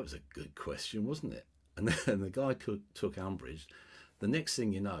 "Oh, that was a good question, wasn't it?" And then the guy took umbrage. The next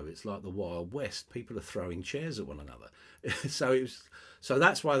thing you know, it's like the Wild West. People are throwing chairs at one another. So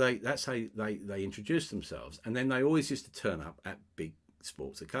that's why that's how they introduced themselves. And then they always used to turn up at big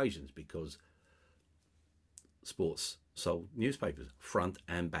sports occasions, because sports sold newspapers, front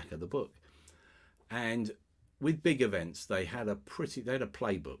and back of the book. And with big events, they had a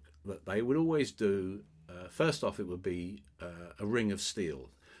playbook that they would always do. First off, it would be a ring of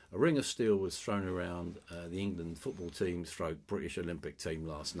steel. A ring of steel was thrown around the England football team / British Olympic team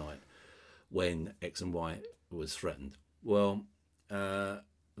last night when X and Y was threatened. Well,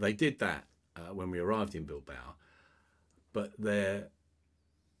 they did that when we arrived in Bilbao, but their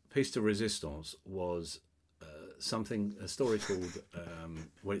piece de resistance was a story called,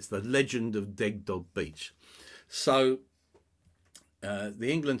 well, it's the legend of Dead Dog Beach. So the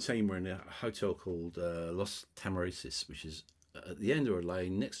England team were in a hotel called Los Tamarices, which is at the end of a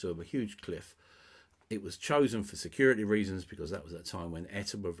lane next to a huge cliff. It was chosen for security reasons, because that was at a time when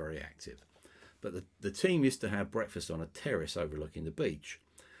ETA were very active. But the team used to have breakfast on a terrace overlooking the beach.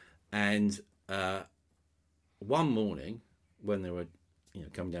 And one morning, when they were, you know,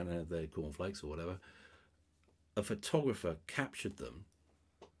 coming down to have their cornflakes or whatever, a photographer captured them,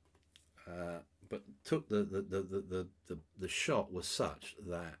 but took the shot was such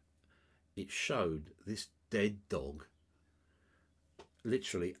that it showed this dead dog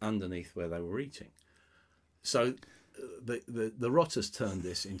literally underneath where they were eating. So the rotters turned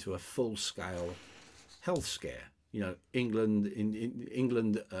this into a full-scale health scare. You know,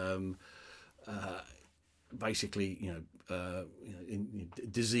 England basically, you know,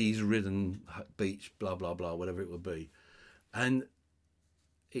 disease-ridden beach, blah blah blah, whatever it would be. And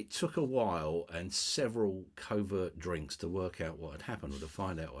it took a while and several covert drinks to work out what had happened, or to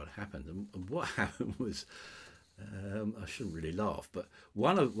find out what had happened. And what happened was, I shouldn't really laugh, but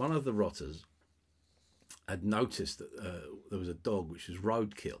one of the rotters had noticed that there was a dog which was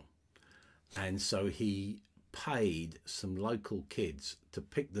roadkill, and so he paid some local kids to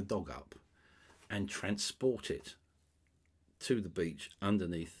pick the dog up and transport it to the beach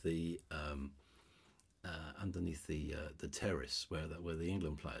underneath the terrace where the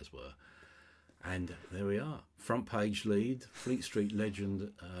England players were. And there we are, front page lead, Fleet Street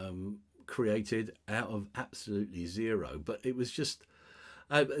legend, created out of absolutely zero. But it was just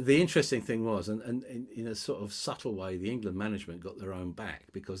the interesting thing was, and in a sort of subtle way, the England management got their own back,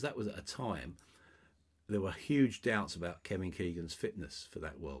 because that was at a time there were huge doubts about Kevin Keegan's fitness for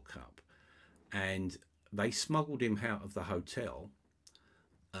that World Cup, and they smuggled him out of the hotel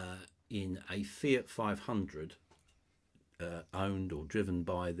in a Fiat 500 owned or driven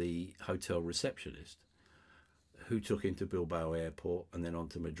by the hotel receptionist. who took him to Bilbao airport and then on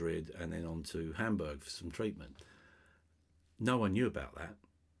to Madrid and then on to Hamburg for some treatment. No one knew about that.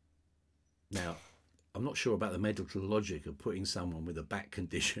 Now, I'm not sure about the medical logic of putting someone with a back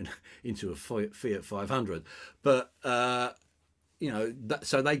condition into a Fiat 500, but so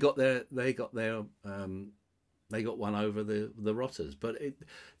they got one over the Rotters, but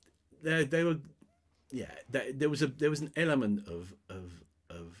they were, there was an element of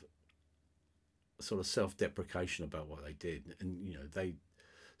sort of self-deprecation about what they did, and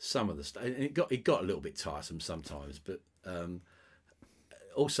some of the stuff, and it got a little bit tiresome sometimes, but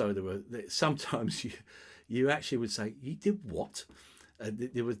also there sometimes you actually would say, you did what?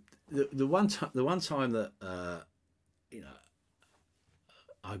 There was the one time that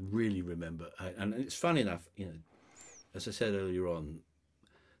I really remember, and it's funny enough, as I said earlier on,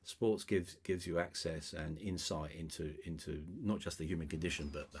 sports gives you access and insight into not just the human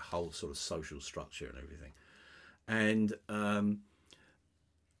condition, but the whole sort of social structure and everything. And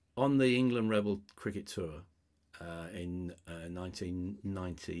on the England Rebel Cricket Tour in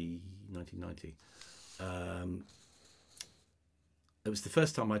 1990, it was the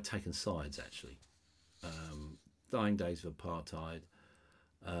first time I'd taken sides, actually. Dying days of apartheid.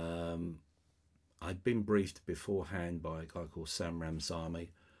 I'd been briefed beforehand by a guy called Sam Ramsamy,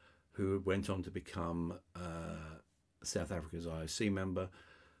 who went on to become South Africa's IOC member,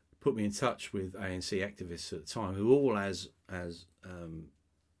 put me in touch with ANC activists at the time, who all, as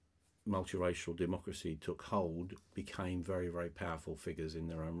multiracial democracy took hold, became very, very powerful figures in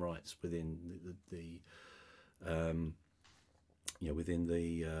their own rights within within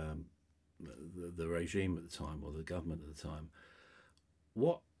the regime at the time, or the government at the time.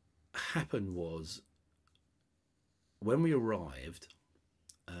 What happened was, when we arrived,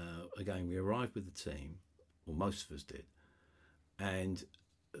 again, we arrived with the team, or most of us did, and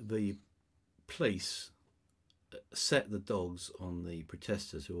the police set the dogs on the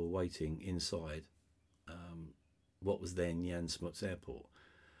protesters who were waiting inside what was then Jan Smuts Airport.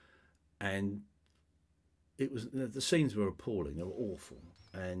 And it was, the scenes were appalling, they were awful.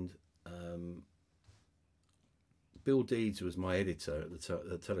 And Bill Deeds, who was my editor at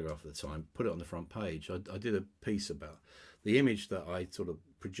the Telegraph at the time, put it on the front page. I did a piece about the image that I sort of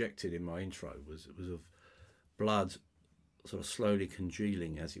projected in my intro was of blood sort of slowly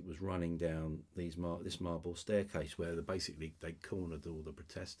congealing as it was running down this marble staircase where basically they cornered all the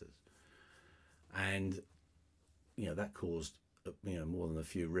protesters. And that caused more than a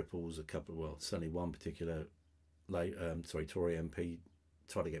few ripples. Certainly one particular Tory MP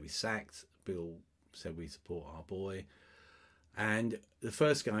tried to get me sacked. Bill said we support our boy. And the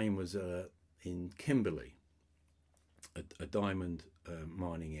first game was in Kimberley, a diamond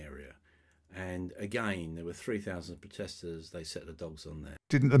mining area. And again, there were 3,000 protesters. They set the dogs on there.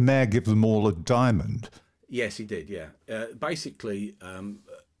 Didn't the mayor give them all a diamond? Yes, he did, yeah. Basically,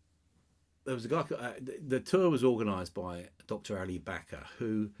 there was a guy, the tour was organised by Dr. Ali Bakr,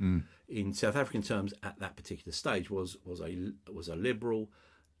 who, in South African terms, at that particular stage, was a liberal.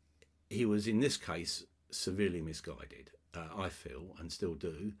 He was, in this case, severely misguided, I feel, and still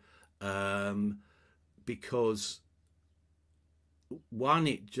do, because, one,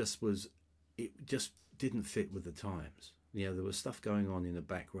 it just didn't fit with the times. There was stuff going on in the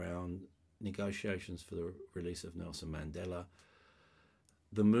background, negotiations for the release of Nelson Mandela.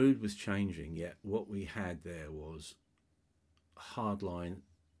 The mood was changing, yet what we had there was hardline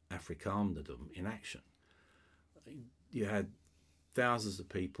Afrikanerdom in action. You had thousands of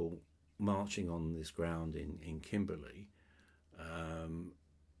people marching on this ground in Kimberley,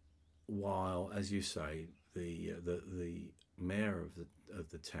 while, as you say, the mayor of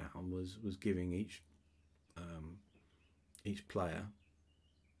the town was giving each player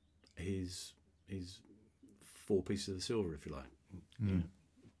his 4 pieces of silver, if you like,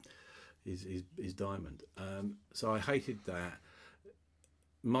 his diamond. So I hated that.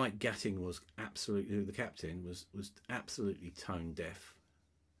 Mike Gatting was absolutely, the captain was absolutely tone deaf.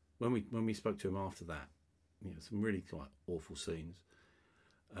 When we spoke to him after that, some really quite awful scenes.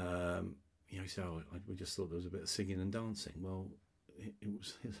 He said, we just thought there was a bit of singing and dancing. Well, it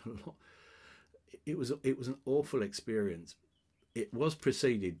was a lot. It was an awful experience. It was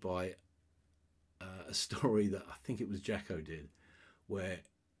preceded by a story that I think it was Jacko did, where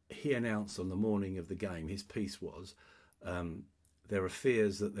he announced on the morning of the game, his piece was, there are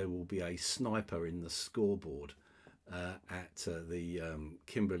fears that there will be a sniper in the scoreboard at the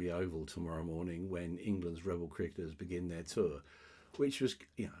Kimberley Oval tomorrow morning when England's rebel cricketers begin their tour, which was,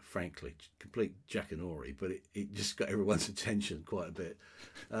 frankly, complete jackanori, but it just got everyone's attention quite a bit.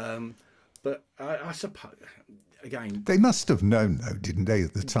 But I suppose, again, they must have known, though, didn't they,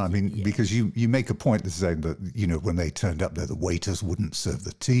 at the time? I mean, because you make a point of saying that, you know, when they turned up there, the waiters wouldn't serve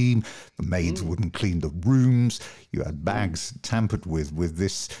the team, the maids wouldn't clean the rooms, you had bags tampered with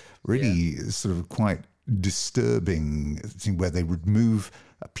this really sort of quite disturbing thing where they would move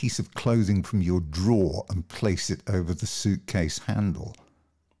a piece of clothing from your drawer and place it over the suitcase handle.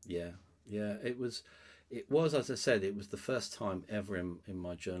 Yeah, it was, as I said, it was the first time ever in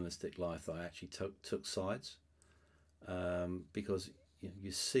my journalistic life that I actually took sides, because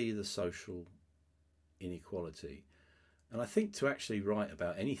you see the social inequality, and I think to actually write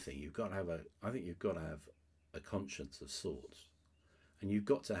about anything, you've got to have a conscience of sorts, and you've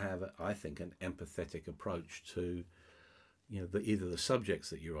got to have, I think, an empathetic approach to, either the subjects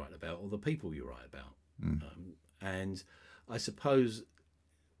that you write about or the people you write about, and I suppose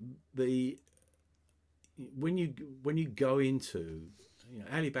when you go into,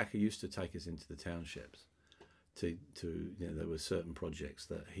 Ali Backer used to take us into the townships to there were certain projects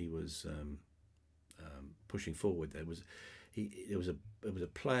that he was pushing forward. There was a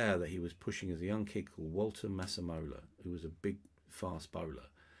player that he was pushing as a young kid called Walter Massamola, who was a big fast bowler,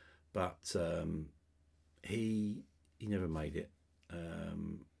 but he never made it.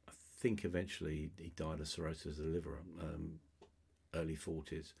 I think eventually he died of cirrhosis of the liver, early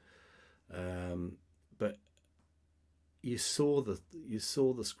 40s. But you saw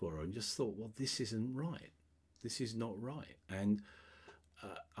the squirrel and just thought, well, this isn't right. This is not right. And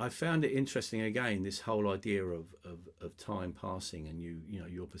I found it interesting, again, this whole idea of time passing and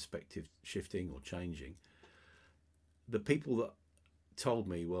your perspective shifting or changing. The people that told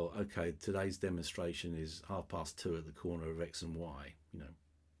me, well, okay, today's demonstration is 2:30 at the corner of X and Y.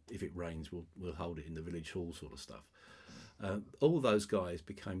 If it rains, we'll hold it in the village hall, sort of stuff. All those guys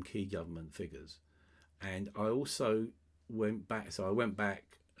became key government figures, and I also went back. So I went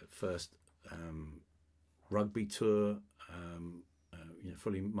back at first, rugby tour,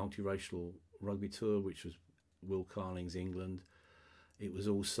 fully multiracial rugby tour, which was Will Carling's England. It was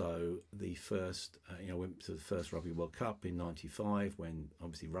also the first, I went to the first Rugby World Cup in '95, when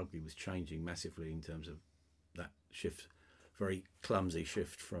obviously rugby was changing massively in terms of that shift, very clumsy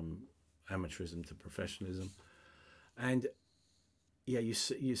shift from amateurism to professionalism. And you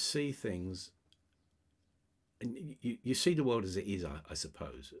see things, and you see the world as it is, I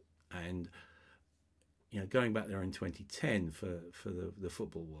suppose. And going back there in 2010 for the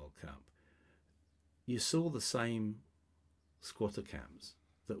Football World Cup, you saw the same squatter camps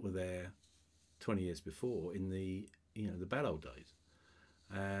that were there 20 years before in the bad old days,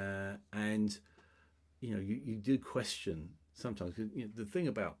 and you do question sometimes. The thing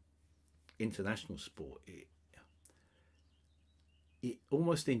about international sport, it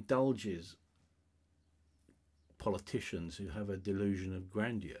almost indulges politicians who have a delusion of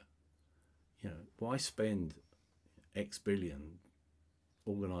grandeur. Why spend X billion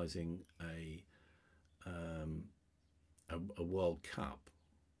organising a World Cup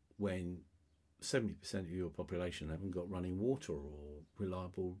when 70% of your population haven't got running water or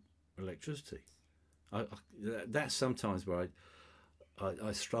reliable electricity? That's sometimes where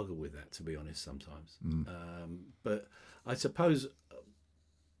I struggle with that, to be honest, sometimes. But I suppose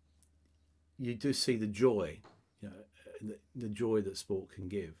you do see the joy, the joy that sport can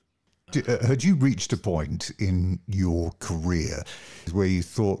give. Had you reached a point in your career where you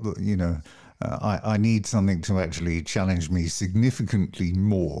thought that, I need something to actually challenge me significantly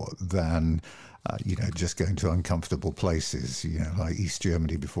more than, just going to uncomfortable places, like East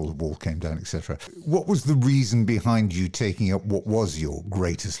Germany before the wall came down, etc. What was the reason behind you taking up what was your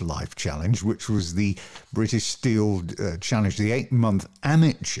greatest life challenge, which was the British Steel Challenge, the 8-month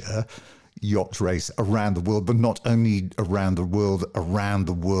amateur yacht race around the world, but not only around the world,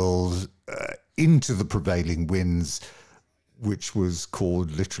 into the prevailing winds, which was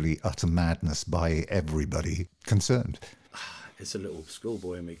called literally utter madness by everybody concerned? It's a little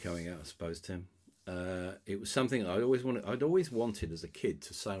schoolboy in me coming out, I suppose, Tim. It was something I'd always wanted as a kid,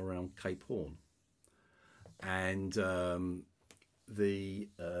 to sail around Cape Horn, and the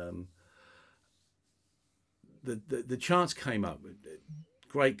chance came up.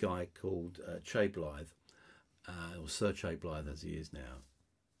 Great guy called Che Blythe, or Sir Che Blythe as he is now.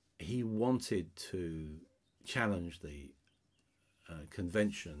 He wanted to challenge the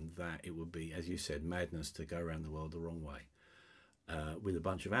convention that it would be, as you said, madness to go around the world the wrong way with a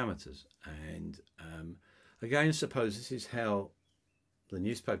bunch of amateurs. And again, I suppose this is how the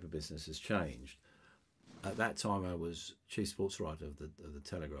newspaper business has changed. At that time, I was chief sports writer of the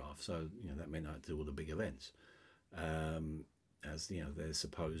Telegraph, so that meant I had to do all the big events. As their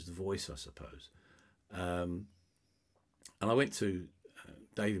supposed voice, I suppose. And I went to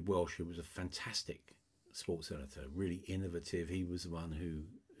David Welsh, who was a fantastic sports editor, really innovative. He was the one who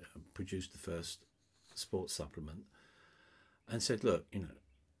produced the first sports supplement, and said, look,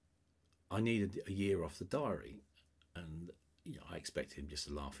 I needed a year off the diary. And I expected him just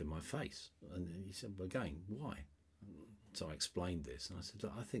to laugh in my face. And he said, well, again, why? So I explained this, and I said,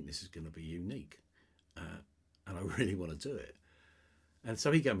 look, I think this is going to be unique, and I really want to do it. And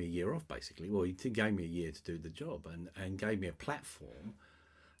so he gave me a year off, basically. Well, he gave me a year to do the job, and gave me a platform.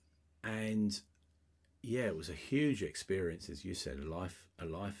 And yeah, it was a huge experience, as you said, a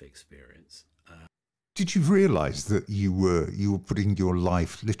life experience. Did you realise that you were putting your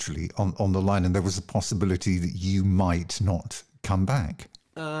life literally on the line, and there was a possibility that you might not come back?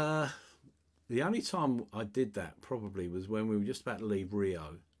 The only time I did that probably was when we were just about to leave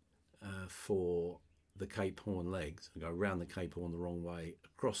Rio for the Cape Horn legs, and go around the Cape Horn the wrong way,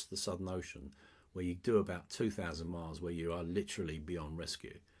 across the Southern Ocean, where you do about 2,000 miles, where you are literally beyond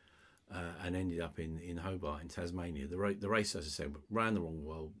rescue, and ended up in Hobart in Tasmania. The race, as I said, round the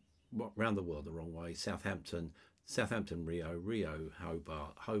world the wrong way. Southampton, Rio,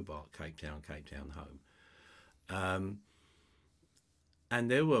 Hobart, Cape Town, home. And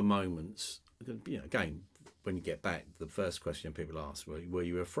there were moments, again, when you get back, the first question people ask, were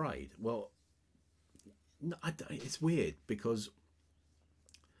you afraid? Well, no, it's weird, because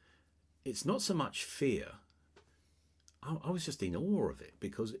it's not so much fear. I was just in awe of it,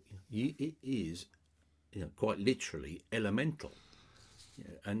 because it is, quite literally elemental.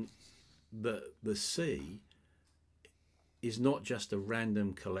 And the sea is not just a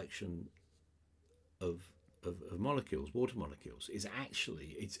random collection of molecules, water molecules. It's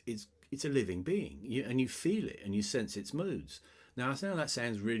actually it's a living being, and you feel it and you sense its moods. Now, I know that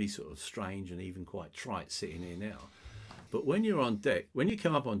sounds really sort of strange and even quite trite sitting here now, but when you're on deck, when you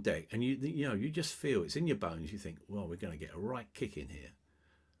come up on deck, and you just feel it's in your bones, you think, well, we're going to get a right kick in here,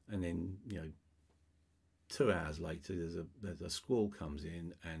 and then 2 hours later, there's a squall comes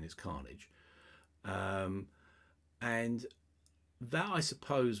in, and it's carnage. And that, I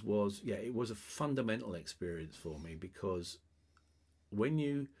suppose, was, it was a fundamental experience for me, because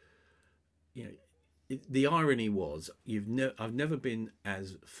when the irony was, I've never been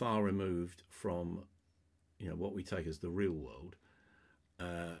as far removed from, what we take as the real world,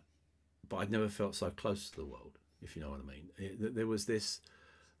 but I'd never felt so close to the world, if you know what I mean. There was this,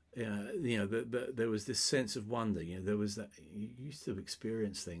 there was this sense of wonder. There was that, you used to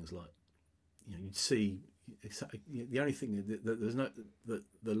experience things like, you'd see, the only thing that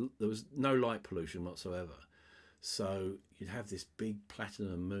there was no light pollution whatsoever, so you'd have this big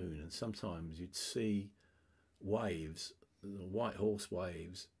platinum moon, and sometimes you'd see waves, white horse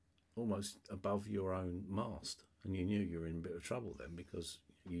waves, almost above your own mast, and you knew you were in a bit of trouble then, because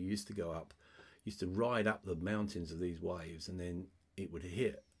you used to ride up the mountains of these waves, and then it would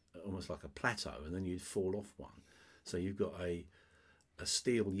hit almost like a plateau, and then you'd fall off one. So you've got a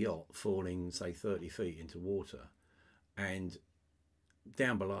steel yacht falling, say, 30 feet into water, and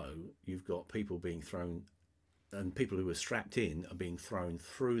down below you've got people being thrown, and people who are strapped in are being thrown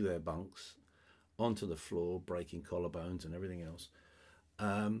through their bunks onto the floor, breaking collarbones and everything else.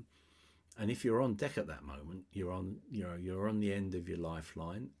 And if you're on deck at that moment, you're on the end of your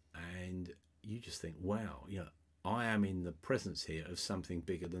lifeline, and you just think, wow, I am in the presence here of something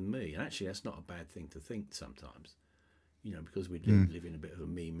bigger than me. And actually, that's not a bad thing to think sometimes, because we live in a bit of a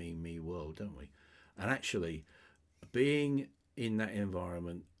me world, don't we? And actually, being in that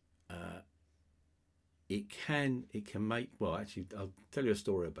environment, it can make, well, actually, I'll tell you a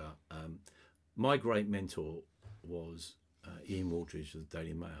story about, my great mentor was Ian Waldridge of the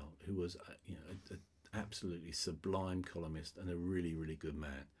Daily Mail, who was, an absolutely sublime columnist and a really, really good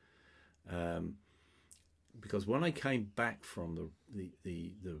man. Because when I came back from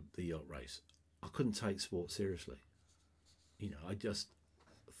the yacht race, I couldn't take sport seriously. I just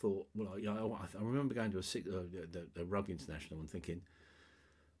thought, well, I remember going to the Rugby International and thinking,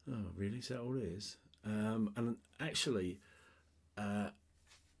 oh, really? Is that all it is? And actually,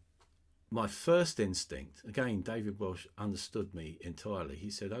 my first instinct, again, David Welsh understood me entirely. He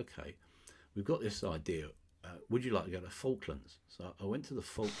said, okay, we've got this idea. Would you like to go to Falklands? So I went to the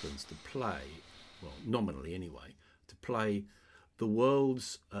Falklands to play, well, nominally anyway, to play the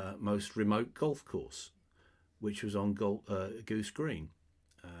world's most remote golf course, which was on Goose Green.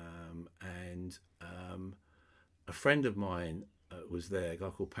 And a friend of mine was there, a guy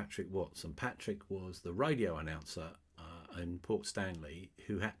called Patrick Watts, and Patrick was the radio announcer in Port Stanley,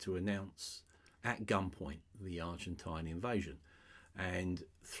 who had to announce at gunpoint the Argentine invasion. And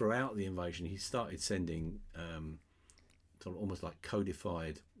throughout the invasion, he started sending sort of almost like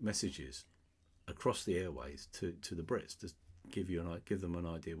codified messages across the airways to the Brits, just give them an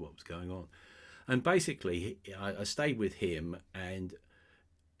idea what was going on. And basically, I stayed with him, and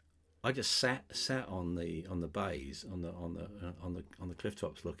I just sat on the bays on the cliff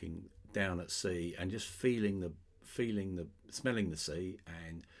tops, looking down at sea, and just smelling the sea,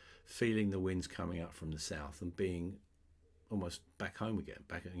 and feeling the winds coming up from the south, and being almost back home again,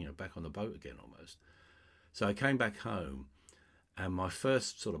 back on the boat again almost. So I came back home, and my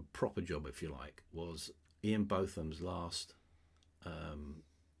first sort of proper job, if you like, was Ian Botham's last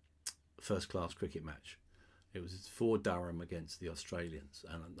first class cricket match. It was for Durham against the Australians,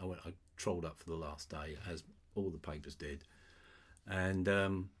 and I trolled up for the last day, as all the papers did. And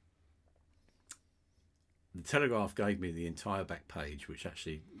the Telegraph gave me the entire back page, which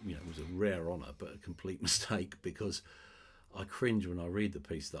actually, was a rare honour, but a complete mistake, because I cringe when I read the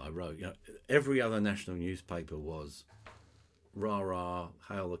piece that I wrote. Every other national newspaper was rah rah,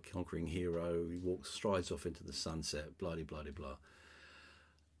 hail the conquering hero, he strides off into the sunset, blah de blah de blah.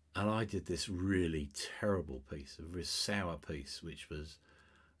 And I did this really terrible piece, a very sour piece, which was,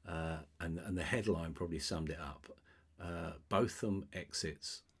 and the headline probably summed it up. Botham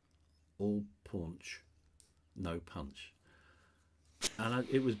exits, all paunch, no punch. And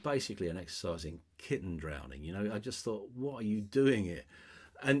it was basically an exercise in kitten drowning. I just thought, what are you doing here?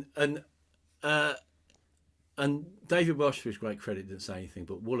 And David Bosch, to his great credit, didn't say anything,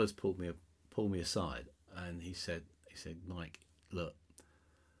 but Woolers pulled me aside, and he said, Mike, look,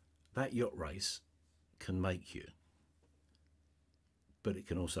 that yacht race can make you, but it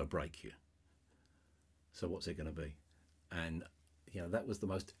can also break you. So what's it going to be? And that was the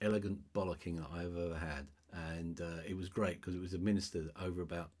most elegant bollocking that I've ever had, and it was great because it was administered over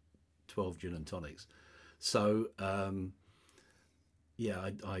about 12 gin and tonics. So yeah,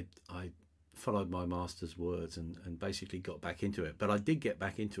 I followed my master's words and basically got back into it. But I did get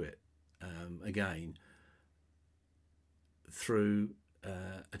back into it again through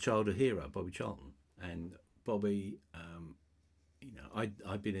a childhood hero, Bobby Charlton. And Bobby,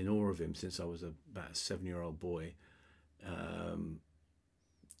 I'd been in awe of him since I was about a 7-year-old boy,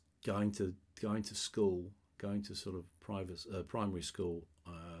 going to school, going to sort of primary school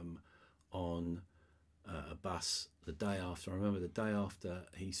on a bus the day after. I remember the day after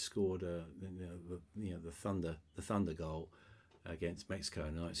he scored the thunder goal against Mexico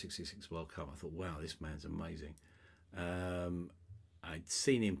in the 1966 World Cup. I thought, wow, this man's amazing. I'd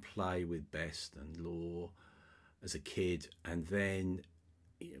seen him play with Best and Law as a kid, and then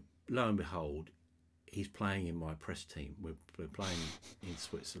lo and behold, he's playing in my press team. We're playing in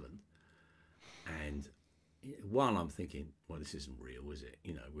Switzerland, and I'm thinking, well, this isn't real, is it?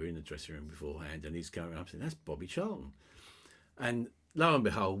 We're in the dressing room beforehand, and he's going up saying, that's Bobby Charlton. And lo and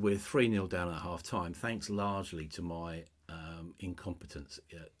behold, we're 3-0 down at half time, thanks largely to my incompetence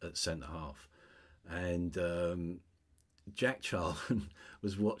at centre half. And Jack Charlton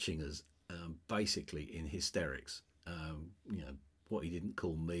was watching us, basically in hysterics. What he didn't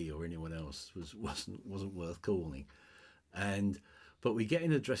call me or anyone else wasn't worth calling. But we get in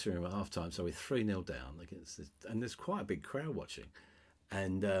the dressing room at half time, so we're 3-0 down against this, and there's quite a big crowd watching.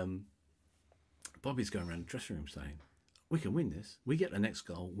 And Bobby's going around the dressing room saying, we can win this. We get the next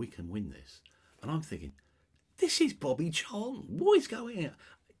goal, we can win this. And I'm thinking, this is Bobby Charlton. What is going on?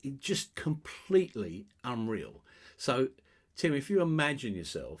 It just completely unreal. So, Tim, if you imagine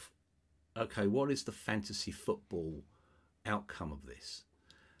yourself, okay, what is the fantasy football outcome of this?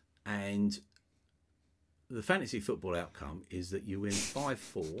 And the fantasy football outcome is that you win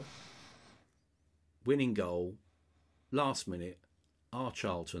 5-4, winning goal, last minute, R.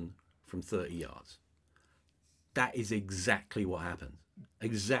 Charlton from 30 yards. That is exactly what happened.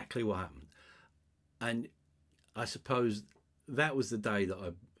 Exactly what happened. And I suppose that was the day that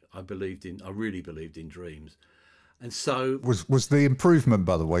I really believed in dreams. And so was the improvement,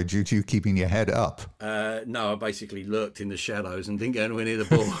 by the way, due to you keeping your head up? No, I basically lurked in the shadows and didn't go anywhere near the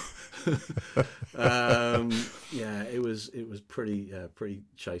ball. Yeah, it was pretty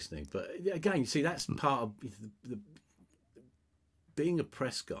chastening. But again, you see, that's part of being a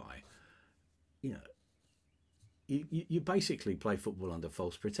press guy. You basically play football under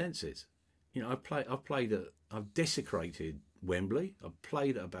false pretenses. I've desecrated Wembley. I've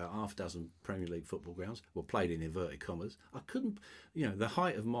played at about half a dozen Premier League football grounds. Well, played in inverted commas. I couldn't, the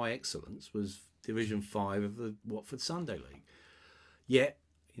height of my excellence was Division 5 of the Watford Sunday League. Yet,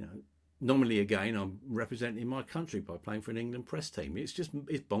 normally again, I'm representing my country by playing for an England press team. It's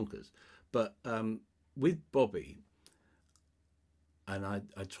bonkers. But with Bobby, and I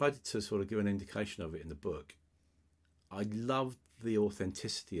tried to sort of give an indication of it in the book, I loved the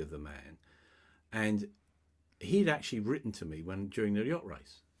authenticity of the man. And he'd actually written to me during the yacht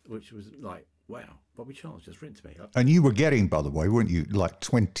race, which was like, wow, Bobby Charles just written to me. And you were getting, by the way, weren't you, like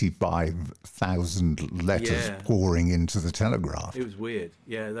 25,000 letters Yeah. pouring into the Telegraph? It was weird.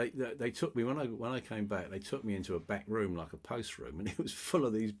 Yeah, they took me when I came back. They took me into a back room, like a post room, and it was full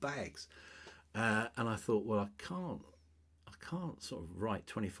of these bags. And I thought, well, I can't sort of write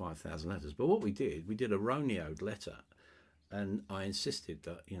 25,000 letters. But what we did a Roneo'd letter, and I insisted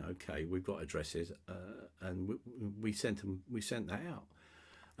that, you know, okay, we've got addresses, and we sent that out.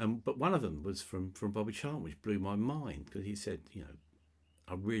 But one of them was from Bobby Charlton, which blew my mind, because he said, you know,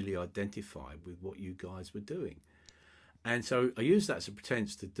 I really identified with what you guys were doing. And so I used that as a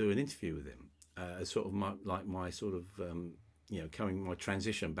pretense to do an interview with him, as sort of my sort of, you know, my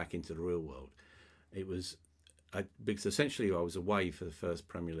transition back into the real world. It was, because essentially I was away for the first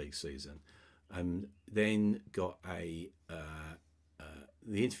Premier League season, and then got the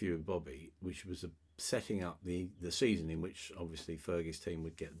interview with Bobby, which was setting up the season in which obviously Fergie's team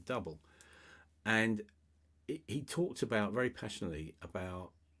would get the double. And he talked about very passionately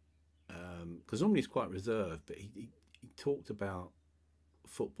about, because normally he's quite reserved, but he talked about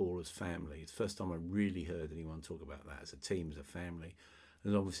football as family. It's the first time I really heard anyone talk about that as a team, as a family.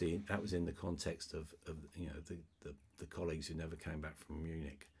 And obviously that was in the context of you know, the colleagues who never came back from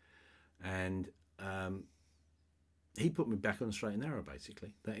Munich. And he put me back on the straight and narrow,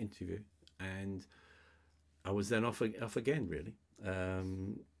 basically, that interview. And I was then off again, really,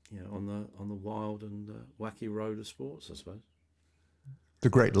 you know, on the wild and wacky road of sports, I suppose. The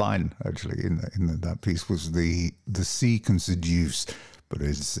great line, actually, in that piece was the sea can seduce, but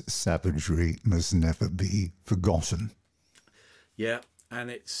its savagery must never be forgotten. Yeah, and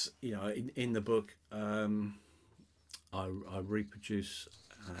it's, you know, in the book, I reproduce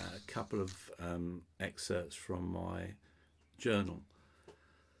a couple of excerpts from my journal.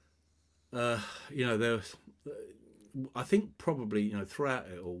 You know, I think probably, you know, throughout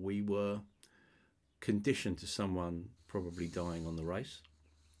it all, we were conditioned to someone probably dying on the race.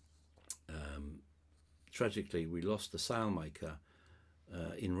 Tragically, we lost the sailmaker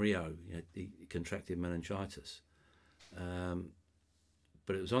in Rio. He contracted meningitis.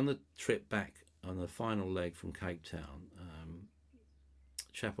 But it was on the trip back on the final leg from Cape Town. A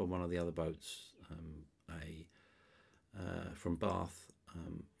chap on one of the other boats, from Bath, a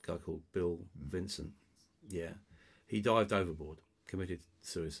guy called Bill Vincent. Yeah, he dived overboard, committed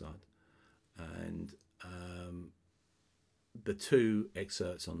suicide, and the two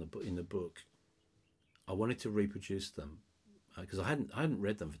excerpts in the book, I wanted to reproduce them because I hadn't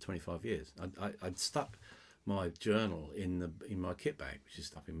read them for 25 years. I'd stuck my journal in my kit bag, which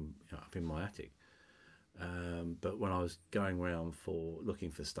is up in my attic. But when I was going around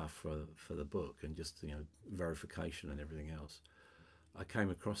looking for stuff for the book and just, you know, verification and everything else, I came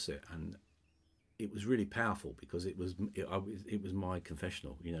across it, and it was really powerful because it was my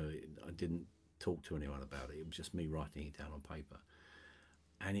confessional. You know, I didn't talk to anyone about it. It was just me writing it down on paper,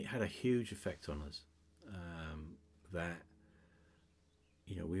 and it had a huge effect on us. That,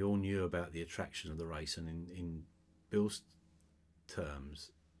 you know, we all knew about the attraction of the race, and in Bill's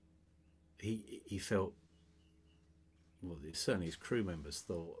terms, he felt, well, certainly his crew members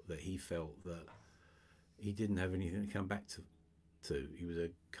thought that he felt that he didn't have anything to come back to. He was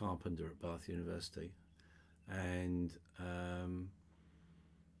a carpenter at Bath University, and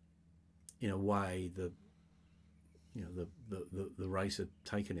in a way, the race had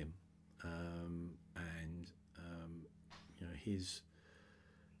taken him, and you know,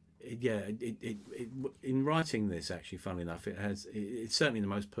 in writing this, actually, funnily enough, it's certainly the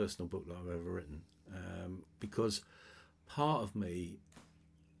most personal book that I've ever written, because part of me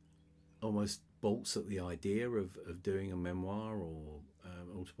almost balks at the idea of doing a memoir or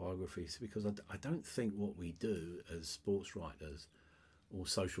autobiography, because I don't think what we do as sports writers or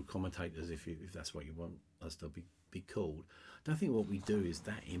social commentators, if that's what you want us to be called, I don't think what we do is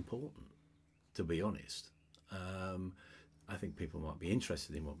that important, to be honest. I think people might be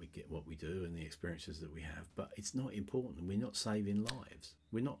interested in what we do and the experiences that we have, but it's not important. We're not saving lives.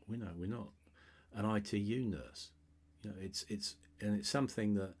 We're not an ITU nurse. You know, it's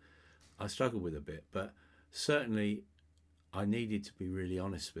something that I struggle with a bit, but certainly I needed to be really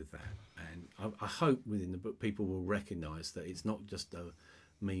honest with that. And I hope within the book people will recognise that it's not just a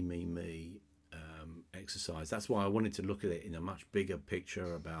me exercise. That's why I wanted to look at it in a much bigger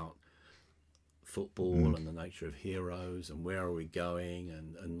picture about football and the nature of heroes and where are we going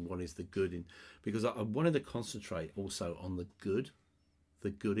and what is the good in, because I wanted to concentrate also on the good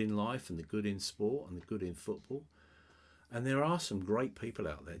in life and the good in sport and the good in football. And there are some great people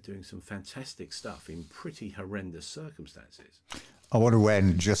out there doing some fantastic stuff in pretty horrendous circumstances. I want to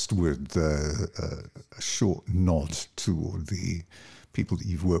end just with a short nod toward the people that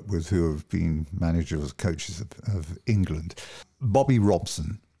you've worked with who have been managers, coaches of England. Bobby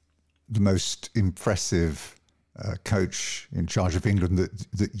Robson, the most impressive coach in charge of England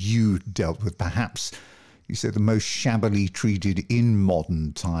that you dealt with, perhaps you said the most shabbily treated in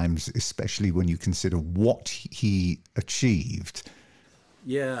modern times, especially when you consider what he achieved.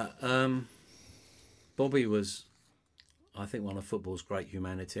 Yeah, Bobby was, I think, one of football's great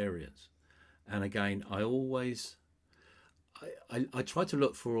humanitarians. And again, I try to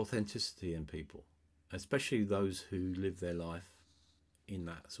look for authenticity in people, especially those who live their life in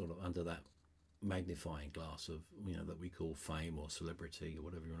that sort of under that magnifying glass of, you know, that we call fame or celebrity or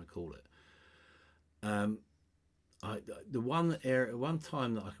whatever you want to call it. The one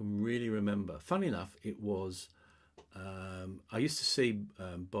time that I can really remember, funny enough, it was I used to see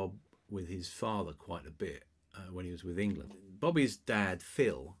Bob with his father quite a bit when he was with England. Bobby's dad,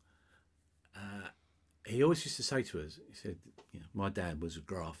 Phil, he always used to say to us, he said, you know, my dad was a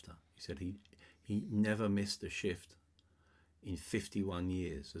grafter. He said he never missed a shift in 51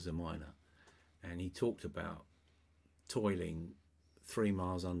 years as a miner. And he talked about toiling 3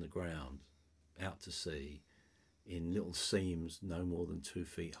 miles underground out to sea in little seams no more than 2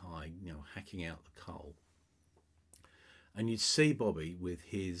 feet high, you know, hacking out the coal. And you'd see Bobby with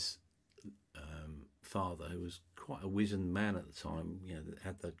his father, who was quite a wizened man at the time, you know, that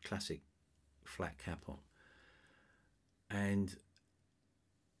had the classic flat cap on. And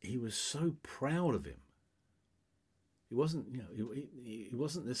he was so proud of him. He wasn't, you know, he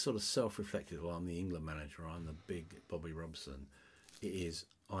wasn't this sort of self-reflective, oh, I'm the England manager, I'm the big Bobby Robson. It is,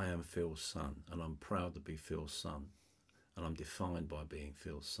 I am Phil's son, and I'm proud to be Phil's son, and I'm defined by being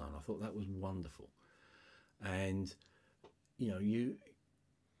Phil's son. I thought that was wonderful. And, you know,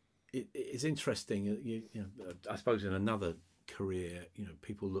 it's interesting, you know, I suppose in another career, you know,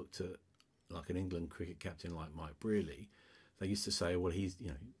 people looked at like an England cricket captain like Mike Brearley. They used to say, well, he's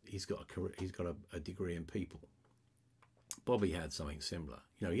got a degree in people. Bobby had something similar.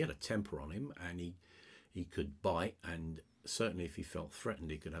 You know, he had a temper on him, and he could bite, and certainly if he felt threatened,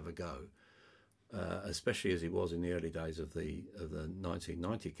 he could have a go. Especially as he was in the early days of the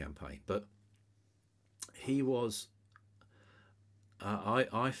 1990 campaign. But he was,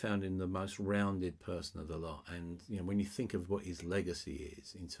 I found him the most rounded person of the lot. And you know, when you think of what his legacy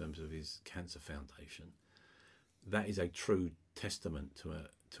is in terms of his cancer foundation, that is a true testament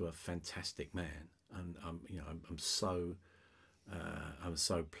to a fantastic man. And you know, I'm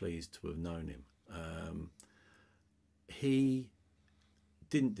so pleased to have known him. He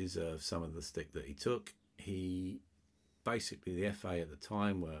didn't deserve some of the stick that he took. He basically, the FA at the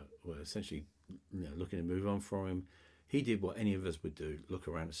time were essentially, you know, looking to move on from him. He did what any of us would do, look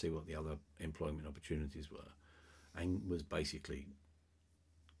around to see what the other employment opportunities were, and was basically,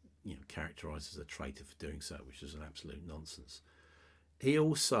 you know, characterised as a traitor for doing so, which is an absolute nonsense. He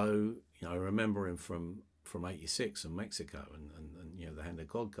also, you know, I remember him from '86 and Mexico and you know, the Hand of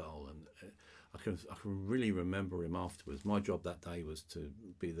God goal, and I can really remember him afterwards. My job that day was to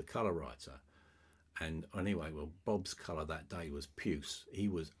be the colour writer, and anyway, well, Bob's colour that day was puce. He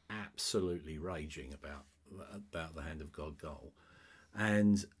was absolutely raging about the Hand of God goal,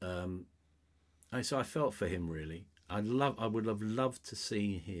 and so I felt for him really. I would have loved to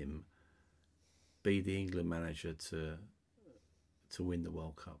see him be the England manager to win the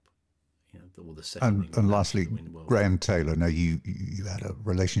World Cup. You know, or the second. And lastly, Graham Taylor. Now, you had a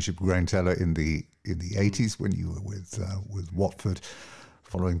relationship with Graham Taylor in the 80s when you were with Watford,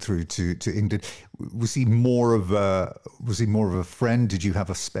 following through to England. Was he more of a friend? Did you have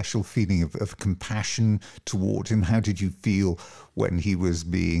a special feeling of compassion toward him? How did you feel when he was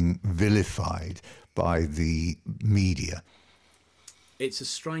being vilified by the media? It's a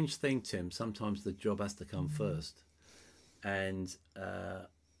strange thing, Tim. Sometimes the job has to come first, and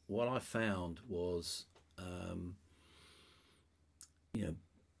what I found was, you know,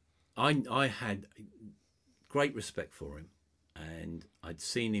 I had great respect for him, and I'd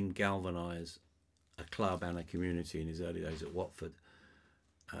seen him galvanise a club and a community in his early days at Watford.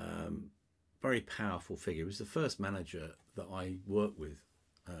 Very powerful figure. He was the first manager that I worked with,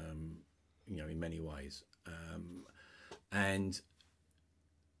 you know, in many ways, and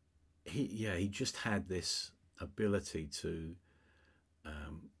he just had this ability to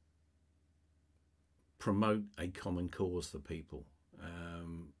promote a common cause for people.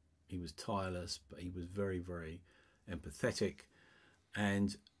 He was tireless, but he was very, very empathetic,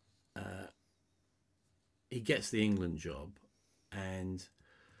 and he gets the England job, and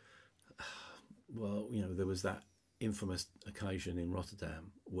well, you know, there was that infamous occasion in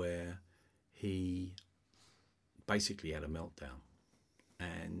Rotterdam where he basically had a meltdown,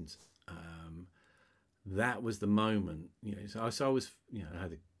 and that was the moment. So I was, I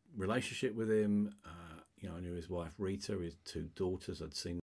had a relationship with him. I knew his wife Rita, his two daughters. I'd seen